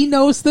that he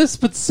knows this,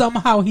 but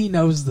somehow he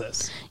knows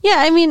this. Yeah,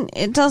 I mean,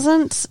 it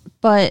doesn't,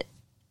 but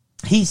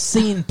he's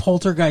seen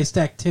poltergeist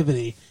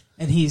activity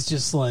and he's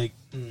just like,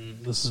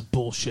 this is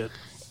bullshit.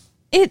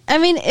 I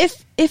mean,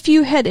 if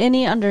you had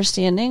any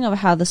understanding of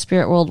how the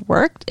spirit world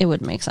worked, it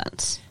would make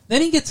sense.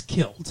 Then he gets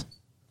killed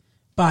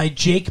by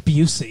Jake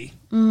Busey.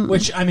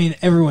 Which, I mean,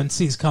 everyone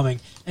sees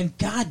coming. And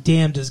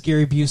goddamn does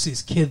Gary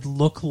Busey's kid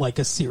look like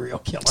a serial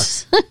killer.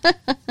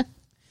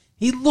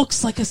 He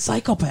looks like a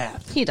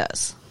psychopath. He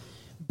does.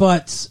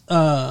 But,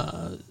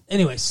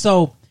 anyway,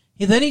 so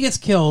he gets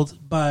killed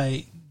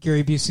by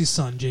Gary Busey's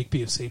son, Jake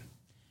Busey.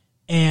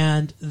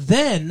 And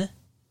then,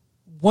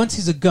 once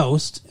he's a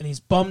ghost and he's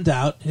bummed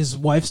out, his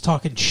wife's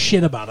talking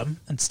shit about him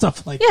and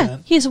stuff like that. Yeah,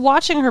 he's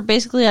watching her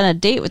basically on a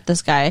date with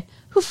this guy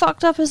who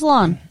fucked up his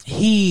lawn.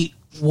 She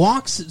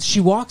walks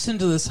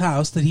into this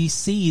house that he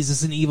sees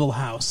as an evil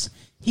house.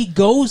 He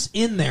goes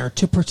in there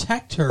to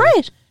protect her.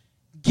 Right.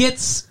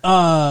 Gets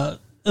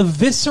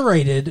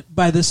eviscerated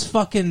by this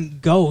fucking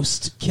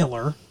ghost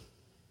killer.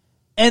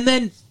 And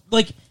then,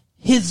 like,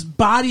 his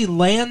body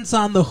lands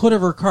on the hood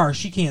of her car.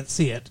 She can't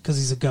see it because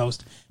he's a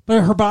ghost.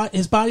 But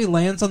his body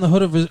lands on the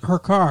hood of her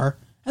car.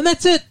 And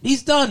that's it.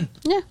 He's done.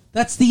 Yeah.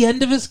 That's the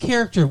end of his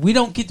character. We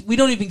don't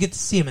even get to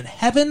see him in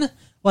heaven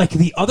like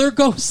the other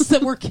ghosts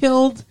that were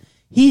killed.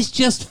 He's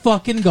just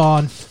fucking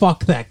gone.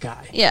 Fuck that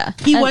guy. Yeah.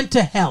 He went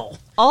to hell.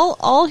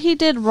 All he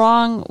did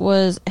wrong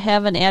was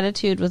have an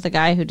attitude with a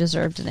guy who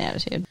deserved an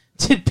attitude.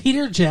 Did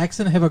Peter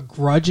Jackson have a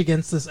grudge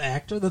against this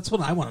actor? That's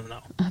what I want to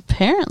know.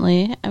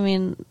 Apparently. I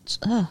mean,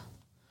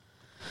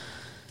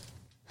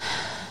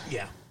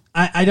 yeah.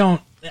 I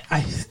don't...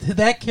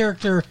 that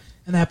character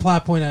and that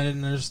plot point I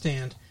didn't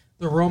understand.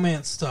 The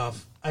romance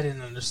stuff I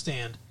didn't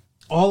understand.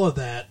 All of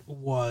that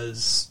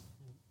was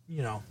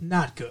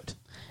not good.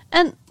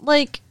 And,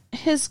 like,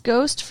 his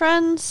ghost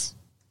friends,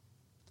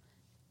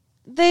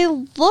 they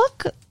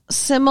look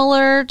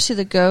similar to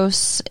the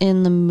ghosts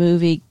in the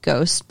movie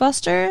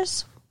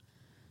Ghostbusters,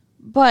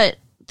 but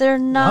they're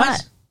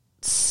not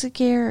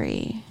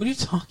scary. What are you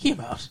talking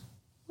about?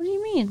 What do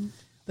you mean?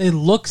 They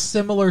look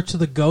similar to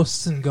the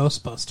ghosts in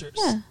Ghostbusters.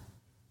 Yeah.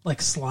 Like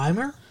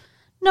Slimer?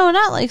 No,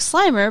 not like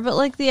Slimer, but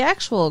like the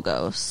actual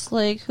ghosts,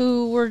 like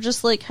who were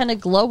just like kind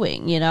of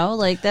glowing,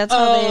 like that's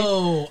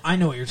how I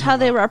know what you're talking how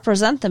about. they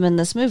represent them in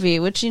this movie,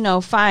 which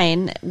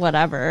fine,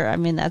 whatever. I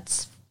mean,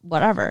 that's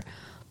whatever.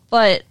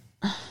 But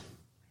now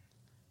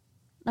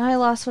I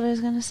lost what I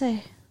was going to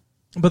say.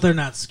 But they're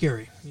not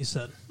scary, you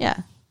said. Yeah.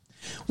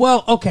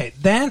 Well, okay,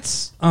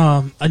 that's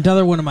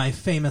another one of my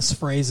famous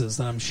phrases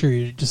that I'm sure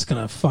you're just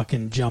going to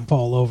fucking jump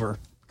all over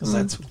because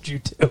that's what you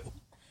do.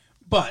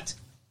 But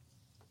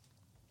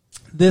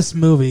this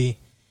movie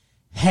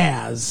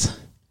has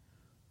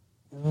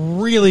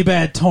really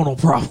bad tonal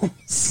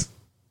problems.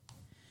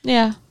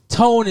 Yeah.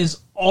 Tone is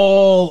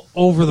all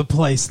over the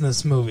place in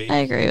this movie. I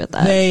agree with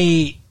that.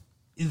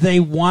 They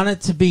want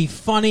it to be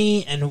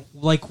funny and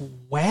like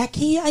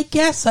wacky, I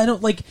guess. I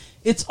don't like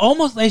it's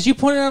almost, as you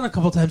pointed out a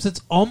couple times,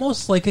 it's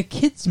almost like a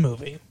kids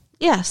movie.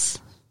 Yes.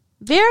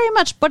 Very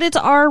much, but it's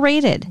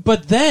R-rated.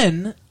 But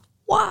then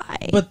why?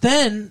 But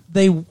then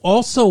they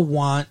also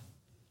want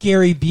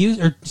Jake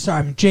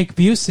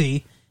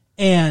Busey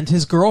and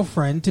his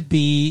girlfriend to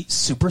be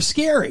super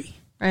scary.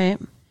 Right.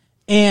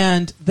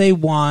 And they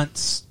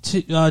want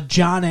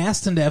John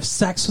Astin to have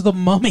sex with a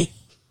mummy.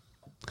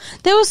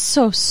 That was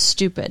so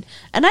stupid.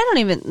 And I don't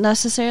even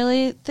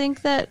necessarily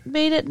think that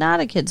made it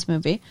not a kid's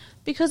movie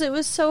because it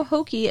was so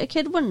hokey a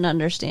kid wouldn't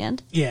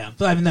understand. Yeah,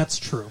 I mean, that's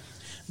true.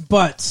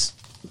 But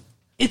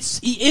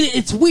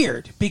it's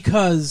weird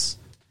because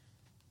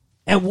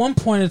at one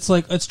point it's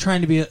like it's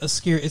trying to be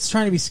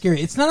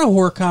scary. It's not a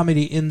horror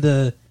comedy in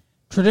the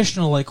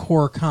traditional like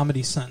horror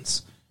comedy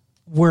sense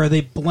where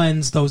they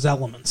blends those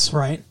elements,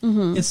 right?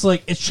 Mm-hmm. It's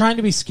like it's trying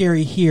to be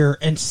scary here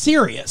and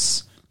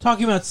serious.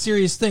 Talking about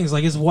serious things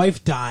like his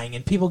wife dying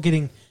and people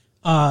getting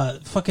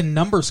fucking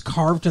numbers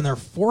carved in their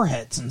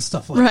foreheads and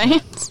stuff like that.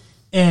 Right.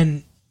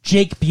 And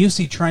Jake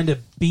Busey trying to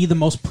be the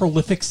most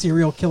prolific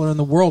serial killer in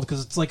the world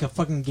because it's like a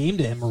fucking game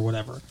to him or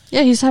whatever.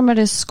 Yeah, he's talking about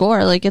his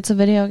score like it's a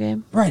video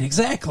game. Right,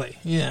 exactly.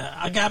 Yeah,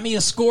 I got me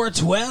a score of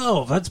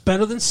 12. That's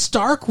better than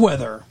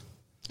Starkweather.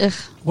 Ugh.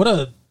 What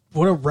a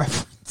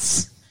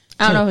reference.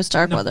 I don't know who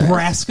Starkweather is.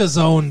 Nebraska's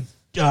own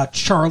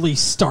Charlie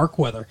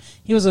Starkweather.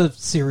 He was a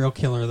serial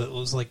killer that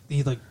was like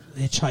he like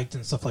hitchhiked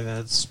and stuff like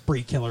that.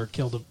 Spree killer,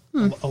 killed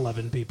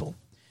 11 people.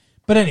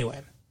 But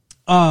anyway,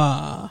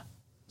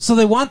 so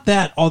they want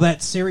all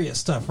that serious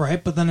stuff,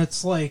 right? But then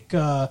it's like,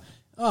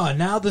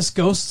 now this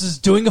ghost is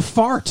doing a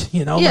fart,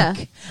 Yeah.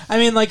 Like, I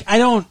mean, like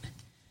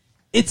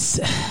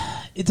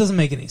it doesn't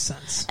make any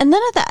sense. And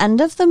then at the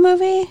end of the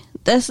movie,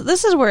 this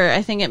is where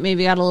I think it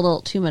maybe got a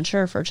little too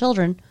mature for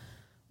children.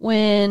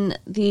 When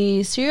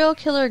the serial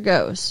killer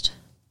ghost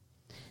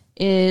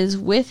is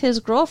with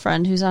his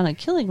girlfriend who's on a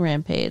killing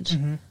rampage,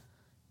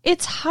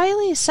 it's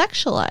highly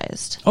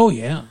sexualized. Oh,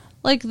 yeah.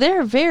 Like,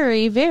 they're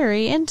very,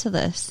 very into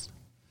this.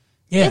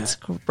 Yeah. It's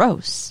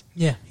gross.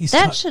 Yeah.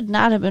 That should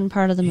not have been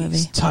part of the movie.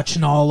 He's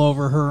touching all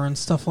over her and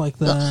stuff like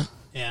that. Ugh.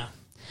 Yeah.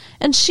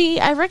 And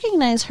I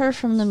recognize her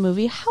from the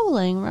movie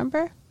Howling,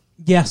 remember?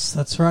 Yes,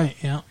 that's right,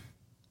 yeah.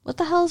 What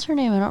the hell is her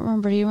name? I don't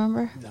remember. Do you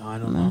remember? No, I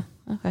don't know.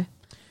 Okay.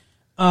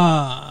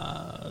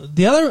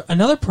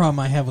 Another problem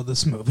I have with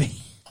this movie.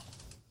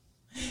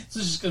 This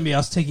is just going to be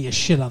us taking a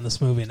shit on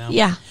this movie now.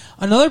 Yeah.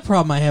 Another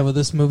problem I have with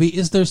this movie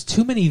is there's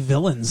too many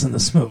villains in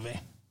this movie.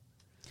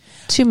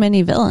 Too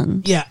many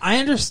villains. Yeah, I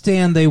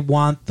understand they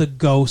want the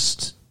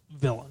ghost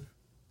villain,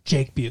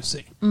 Jake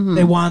Busey. Mm-hmm.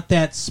 They want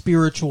that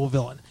spiritual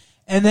villain.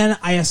 And then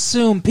I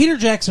assume Peter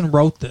Jackson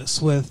wrote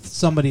this with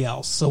somebody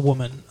else, a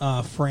woman,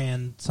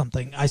 Fran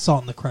something. I saw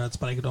it in the credits,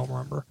 but I don't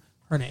remember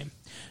her name.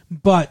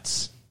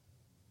 But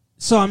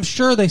so I'm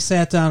sure they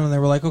sat down and they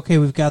were like, okay,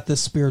 we've got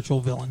this spiritual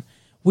villain.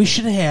 We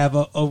should have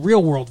a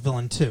real world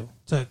villain too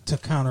to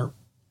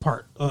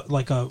counterpart,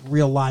 like a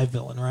real live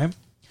villain, right?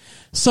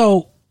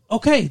 So,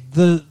 okay,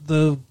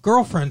 the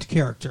girlfriend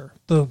character,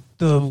 the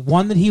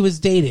one that he was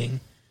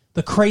dating,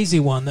 the crazy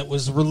one that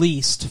was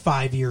released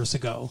 5 years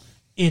ago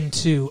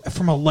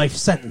from a life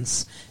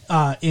sentence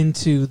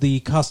into the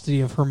custody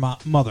of her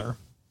mother.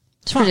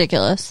 It's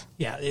ridiculous.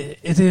 Yeah,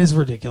 it is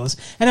ridiculous.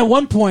 And at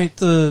one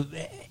point,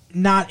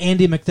 not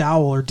Andy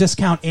McDowell or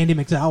discount Andy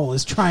McDowell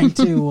is trying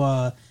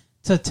to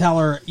tell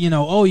her,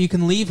 you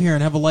can leave here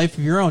and have a life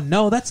of your own.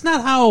 No, that's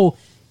not how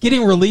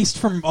getting released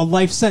from a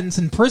life sentence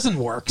in prison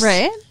works.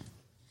 Right.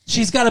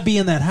 She's got to be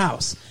in that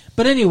house.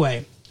 But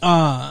anyway,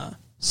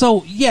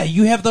 so yeah,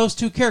 you have those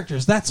two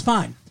characters. That's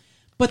fine.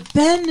 But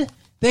then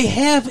they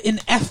have an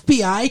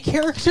FBI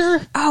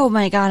character. Oh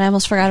my God, I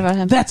almost forgot about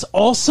him. That's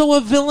also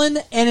a villain,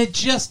 and it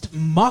just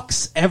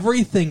mucks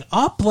everything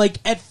up. Like,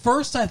 at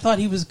first I thought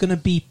he was going to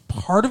be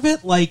part of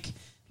it. Like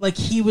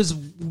he was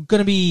going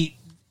to be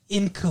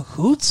in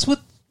cahoots with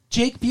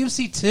Jake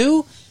Busey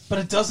too. But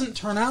it doesn't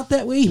turn out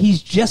that way.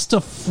 He's just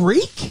a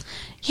freak.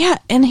 Yeah,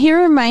 and he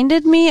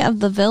reminded me of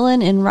the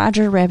villain in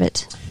Roger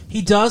Rabbit.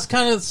 He does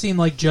kind of seem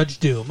like Judge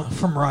Doom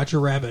from Roger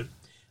Rabbit.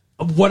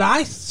 What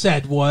I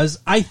said was,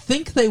 I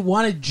think they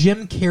wanted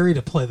Jim Carrey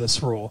to play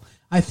this role.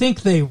 I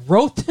think they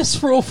wrote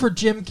this role for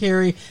Jim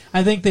Carrey.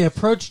 I think they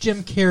approached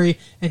Jim Carrey,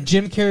 and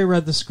Jim Carrey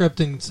read the script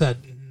and said,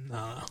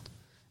 no.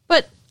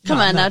 But, come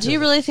on now, do you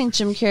really think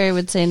Jim Carrey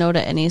would say no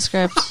to any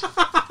script?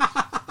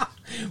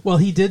 Well,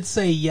 he did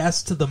say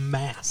yes to The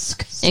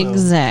Mask. So.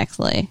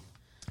 Exactly.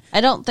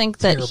 I don't think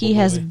that he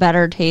has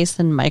better taste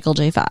than Michael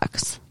J.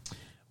 Fox.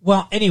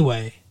 Well,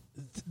 anyway,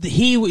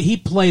 he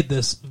played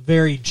this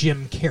very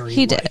Jim Carrey.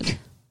 He did.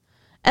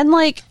 And,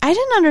 I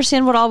didn't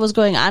understand what all was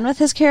going on with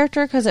his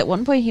character, because at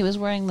one point he was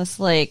wearing this,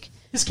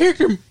 His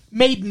character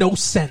made no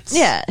sense.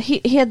 Yeah, he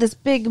had this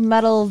big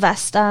metal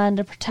vest on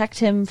to protect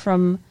him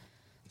from...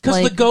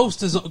 Because the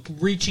ghost is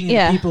reaching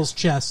into people's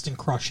chests and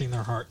crushing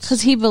their hearts.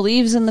 Because he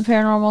believes in the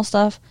paranormal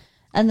stuff.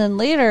 And then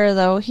later,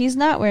 though, he's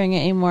not wearing it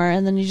anymore,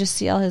 and then you just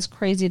see all his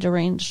crazy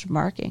deranged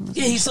markings.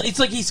 Yeah, it's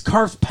like he's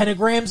carved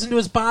pentagrams into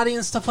his body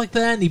and stuff like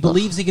that, and he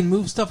believes he can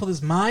move stuff with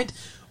his mind.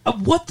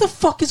 What the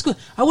fuck is going...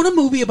 I want a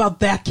movie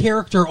about that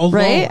character alone.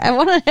 Right? I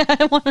want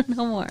to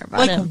know more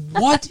about him.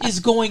 What is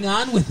going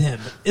on with him?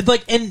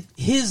 And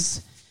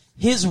his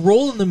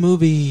role in the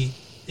movie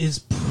is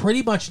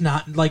pretty much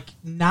not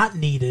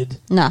needed.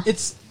 No.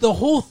 The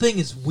whole thing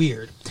is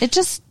weird. It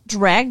just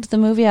dragged the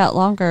movie out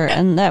longer,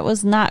 and that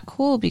was not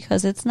cool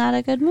because it's not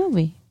a good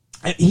movie.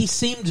 He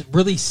seemed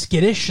really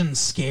skittish and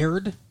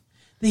scared.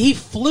 He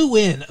flew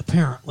in,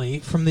 apparently,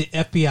 from the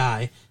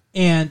FBI,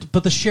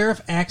 but the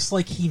sheriff acts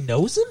like he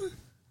knows him?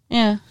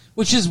 Yeah.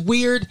 Which is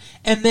weird.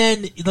 And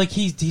then,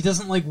 he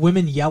doesn't like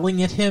women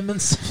yelling at him and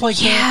stuff like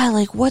that.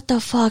 Yeah, what the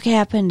fuck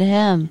happened to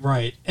him?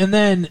 Right. And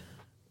then,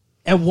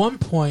 at one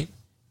point,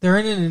 they're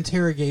in an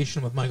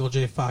interrogation with Michael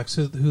J. Fox,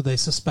 who they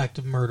suspect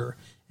of murder.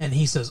 And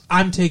he says,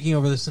 I'm taking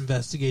over this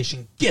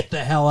investigation. Get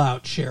the hell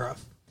out,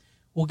 Sheriff.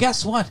 Well,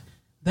 guess what?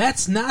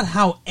 That's not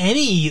how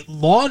any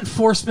law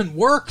enforcement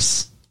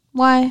works.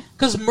 Why?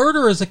 Because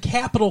murder is a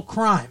capital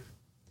crime.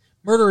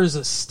 Murder is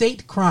a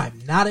state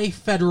crime, not a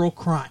federal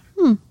crime.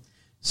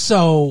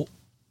 So,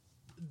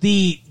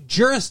 the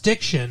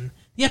jurisdiction...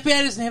 The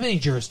FBI doesn't have any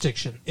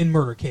jurisdiction in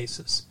murder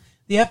cases.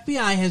 The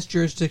FBI has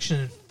jurisdiction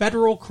in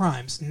federal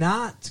crimes,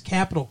 not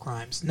capital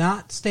crimes,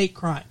 not state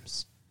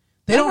crimes.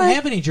 They don't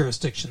have any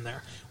jurisdiction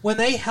there. When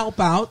they help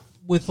out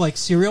with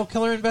serial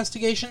killer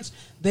investigations,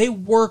 they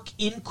work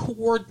in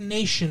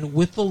coordination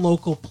with the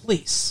local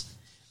police.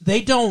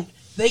 They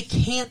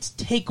can't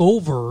take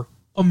over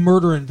a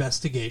murder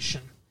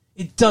investigation.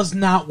 It does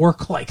not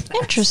work like that.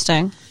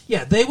 Interesting.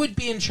 Yeah, they would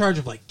be in charge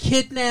of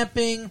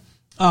kidnapping,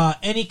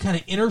 any kind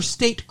of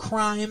interstate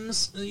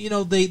crimes.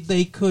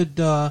 They could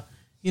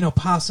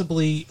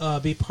possibly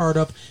be part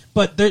of.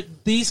 But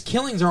these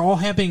killings are all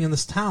happening in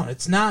this town.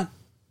 It's not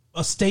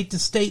a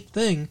state-to-state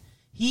thing.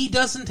 He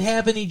doesn't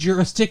have any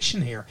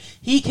jurisdiction here.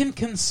 He can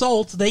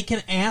consult. They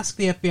can ask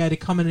the FBI to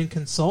come in and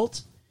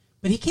consult,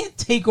 but he can't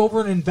take over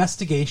an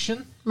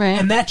investigation. Right.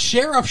 And that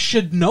sheriff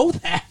should know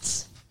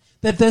that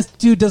this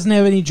dude doesn't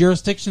have any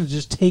jurisdiction to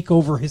just take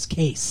over his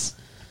case.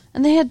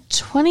 And they had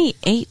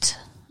 28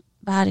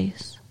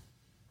 bodies.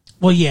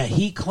 Well, yeah,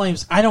 he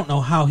claims... I don't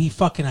know how he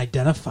fucking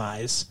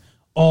identifies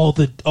all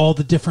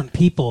the different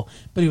people,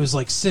 but he was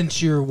like,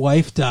 since your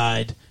wife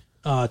died...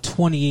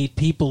 28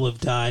 people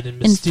have died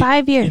in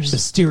 5 years. In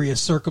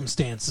mysterious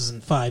circumstances in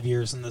 5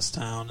 years in this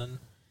town, and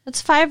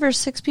that's 5 or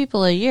 6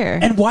 people a year.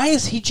 And why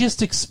is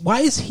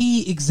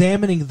he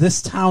examining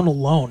this town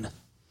alone?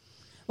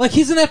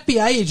 He's an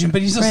FBI agent,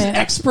 but he's just an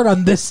expert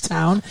on this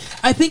town.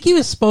 I think he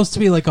was supposed to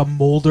be like a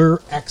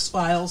Mulder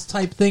X-Files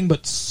type thing,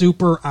 but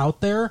super out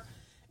there.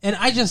 And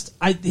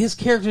his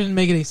character didn't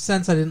make any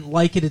sense. I didn't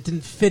like it. It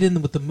didn't fit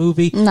in with the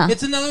movie. No.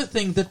 It's another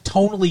thing that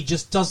tonally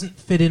just doesn't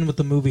fit in with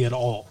the movie at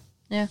all.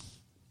 Yeah.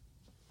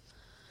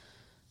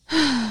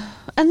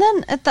 And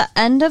then at the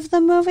end of the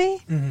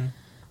movie,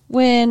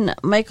 when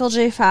Michael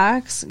J.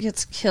 Fox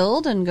gets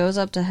killed and goes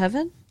up to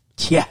heaven,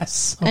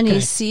 yes, and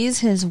he sees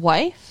his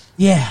wife,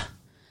 yeah,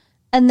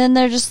 and then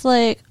they're just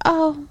like,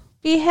 "Oh,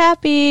 be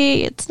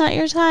happy. It's not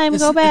your time.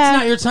 Go back. It's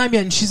not your time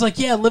yet." And she's like,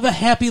 "Yeah, live a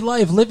happy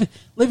life.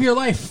 Live your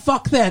life.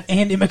 Fuck that,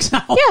 Andy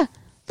McDowell." Yeah,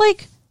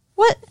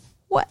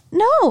 what?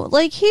 No,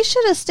 he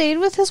should have stayed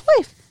with his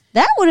wife.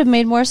 That would have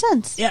made more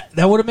sense. Yeah,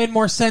 that would have made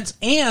more sense,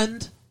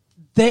 and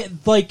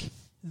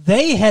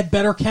they had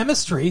better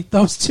chemistry,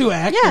 those two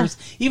actors,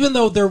 even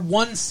though their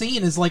one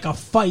scene is like a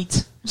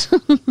fight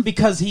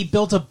because he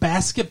built a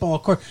basketball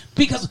court.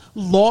 Because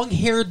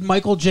long-haired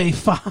Michael J.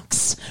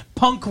 Fox,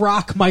 punk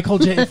rock Michael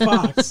J.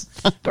 Fox,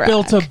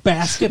 built a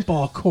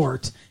basketball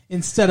court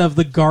instead of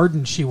the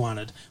garden she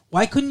wanted.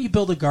 Why couldn't you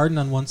build a garden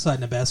on one side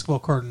and a basketball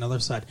court on the other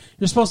side?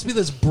 You're supposed to be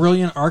this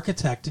brilliant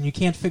architect, and you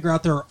can't figure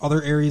out there are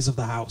other areas of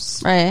the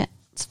house. Right.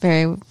 It's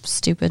very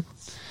stupid.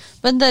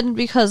 But then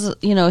because,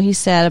 he's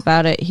sad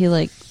about it,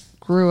 he,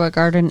 grew a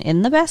garden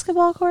in the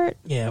basketball court?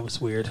 Yeah, it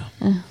was weird.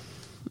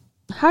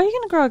 How are you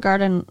going to grow a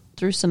garden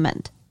through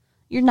cement?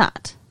 You're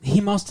not. He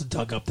must have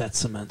dug up that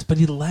cement, but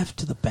he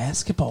left the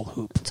basketball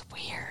hoop. It's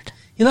weird.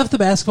 He left the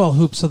basketball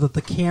hoop so that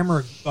the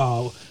camera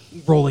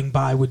rolling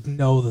by would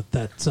know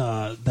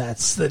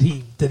that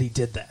he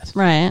did that.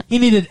 Right. He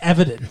needed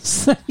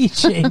evidence that he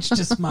changed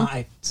his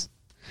mind.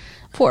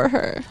 Poor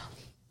her.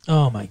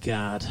 Oh my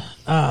God.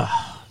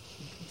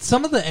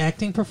 Some of the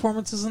acting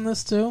performances in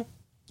this too.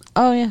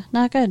 Oh yeah,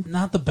 not good.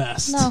 Not the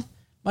best. No.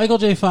 Michael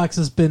J. Fox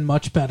has been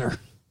much better.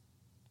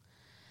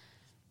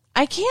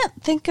 I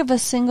can't think of a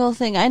single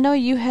thing. I know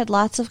you had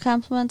lots of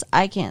compliments.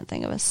 I can't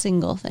think of a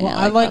single thing. Well,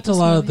 I liked a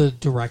lot of the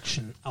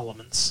direction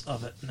elements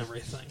of it and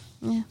everything.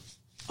 Yeah.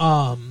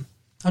 I'm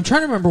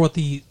trying to remember what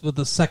the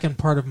second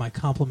part of my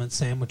compliment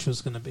sandwich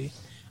was going to be.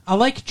 I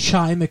like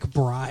Chi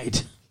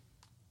McBride.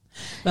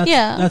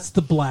 That's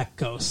the black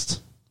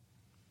ghost.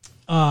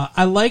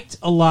 I liked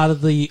a lot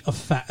of the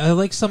effect. I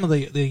like some of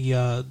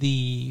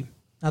the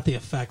not the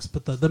effects,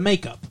 but the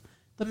makeup.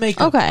 The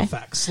makeup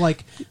effects,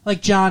 like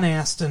John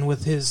Aston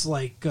with his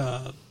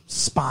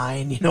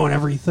spine, and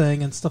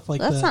everything and stuff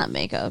like that. That's not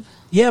makeup.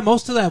 Yeah,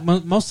 most of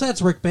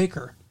that's Rick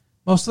Baker.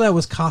 Most of that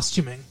was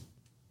costuming.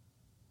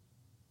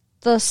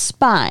 The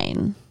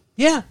spine.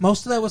 Yeah,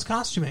 most of that was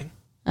costuming.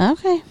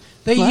 Okay.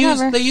 They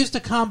used a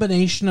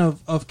combination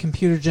of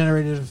computer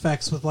generated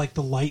effects with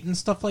the light and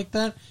stuff like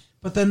that.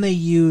 But then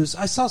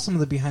I saw some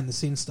of the behind the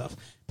scenes stuff.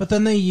 But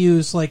then they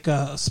use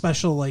a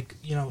special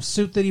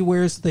suit that he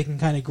wears that they can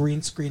kind of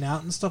green screen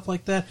out and stuff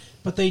like that.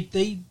 But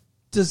they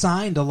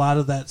designed a lot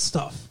of that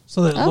stuff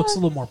so that it looks a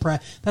little more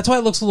that's why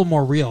it looks a little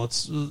more real.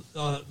 It's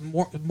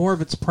more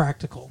of it's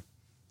practical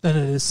than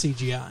it is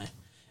CGI.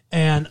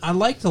 And I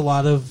liked a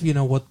lot of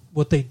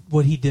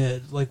what he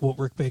did, like what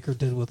Rick Baker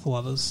did with a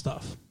lot of the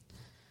stuff.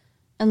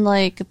 And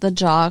the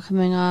jaw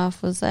coming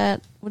off,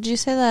 would you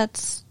say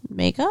that's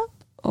makeup?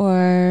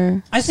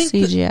 Or I think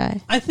CGI.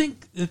 I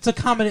think it's a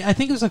combination. I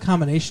think it was a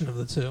combination of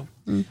the two.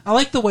 I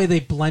like the way they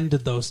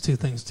blended those two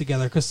things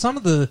together because some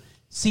of the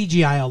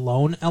CGI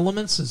alone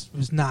elements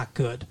was not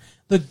good.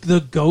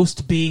 The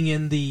ghost being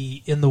in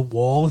the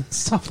wall and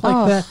stuff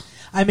like that.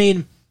 I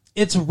mean,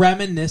 it's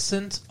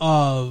reminiscent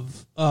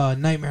of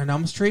Nightmare on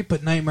Elm Street,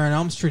 but Nightmare on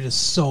Elm Street is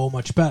so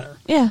much better.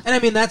 Yeah, and I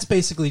mean that's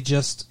basically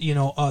just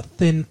a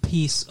thin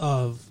piece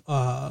of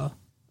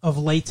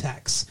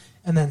latex.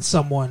 And then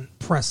someone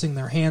pressing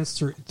their hands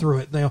through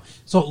it,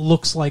 so it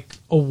looks like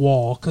a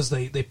wall because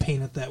they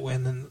paint it that way,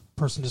 and then the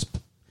person just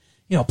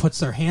puts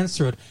their hands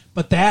through it.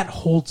 But that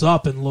holds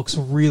up and looks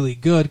really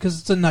good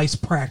because it's a nice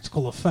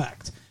practical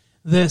effect.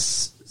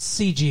 This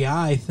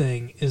CGI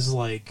thing is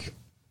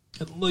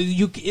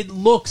it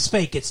looks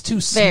fake. It's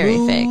too smooth,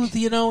 very fake.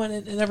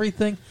 And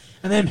everything.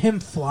 And then him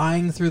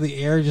flying through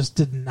the air just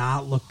did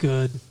not look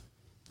good.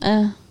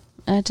 I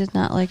did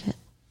not like it,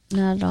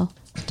 not at all.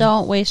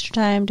 Don't waste your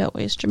time. Don't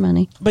waste your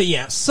money. But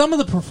yeah, some of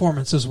the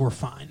performances were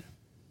fine.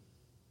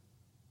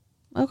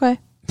 Okay.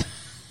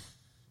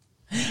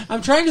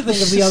 I'm trying to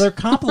think of the other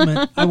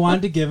compliment I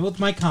wanted to give with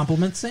my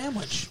compliment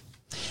sandwich.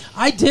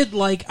 I did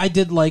like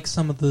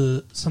some of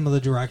the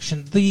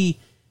direction. The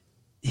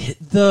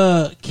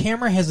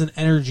camera has an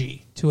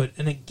energy to it,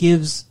 and it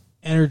gives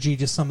energy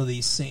to some of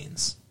these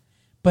scenes.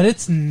 But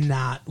it's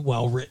not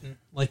well written.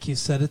 Like you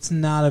said, it's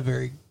not a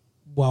very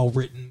well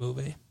written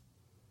movie.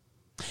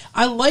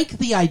 I like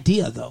the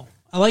idea, though.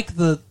 I like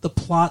the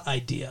plot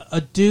idea.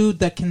 A dude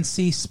that can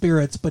see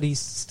spirits, but he's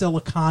still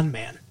a con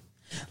man.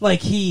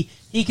 He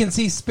can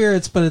see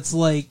spirits, but it's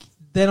they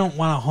don't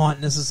want to haunt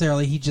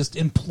necessarily. He just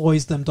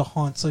employs them to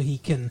haunt so he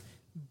can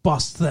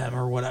bust them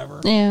or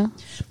whatever. Yeah.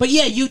 But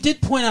yeah, you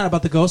did point out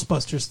about the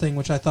Ghostbusters thing,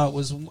 which I thought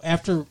was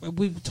after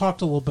we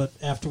talked a little bit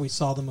after we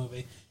saw the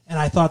movie, and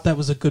I thought that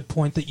was a good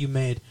point that you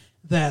made.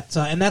 That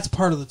and that's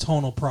part of the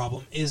tonal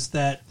problem is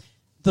that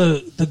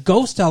the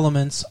ghost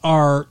elements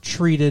are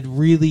treated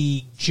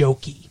really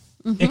jokey,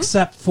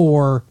 except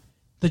for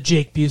the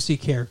Jake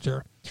Busey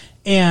character.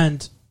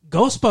 And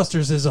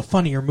Ghostbusters is a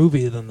funnier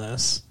movie than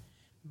this,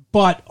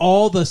 but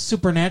all the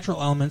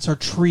supernatural elements are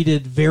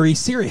treated very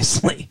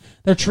seriously.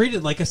 They're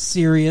treated like a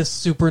serious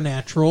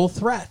supernatural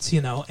threat,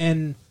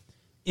 and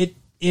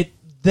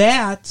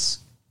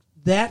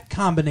that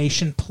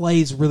combination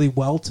plays really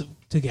well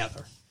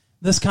together.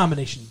 This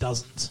combination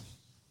doesn't.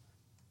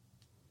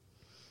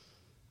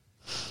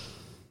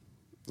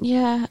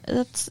 Yeah,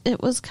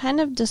 it was kind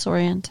of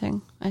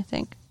disorienting, I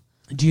think.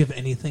 Do you have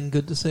anything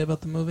good to say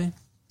about the movie?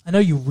 I know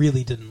you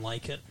really didn't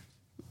like it.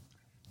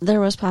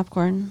 There was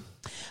popcorn.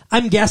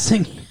 I'm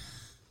guessing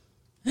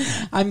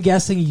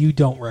you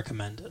don't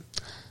recommend it.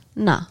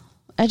 No,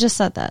 I just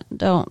said that.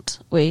 Don't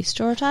waste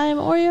your time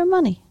or your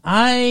money.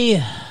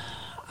 I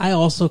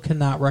also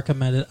cannot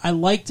recommend it. I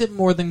liked it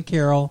more than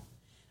Carol.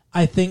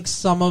 I think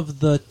some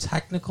of the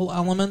technical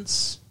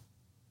elements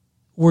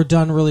were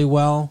done really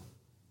well.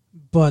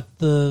 But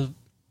the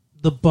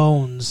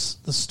bones,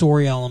 the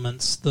story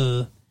elements,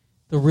 the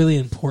really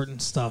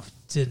important stuff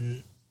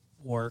didn't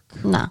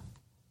work. No.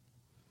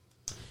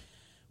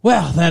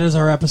 Well, that is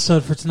our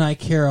episode for tonight,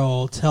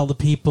 Carol. Tell the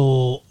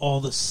people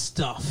all the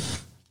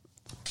stuff.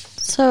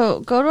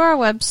 So go to our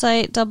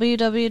website,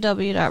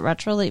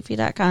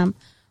 www.retrolatefee.com.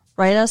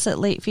 Write us at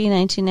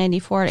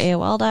latefee1994 at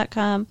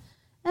AOL.com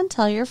and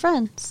tell your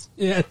friends.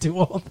 Yeah, do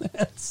all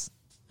that.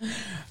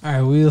 All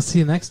right, we'll see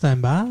you next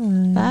time. Bye.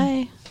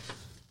 Bye.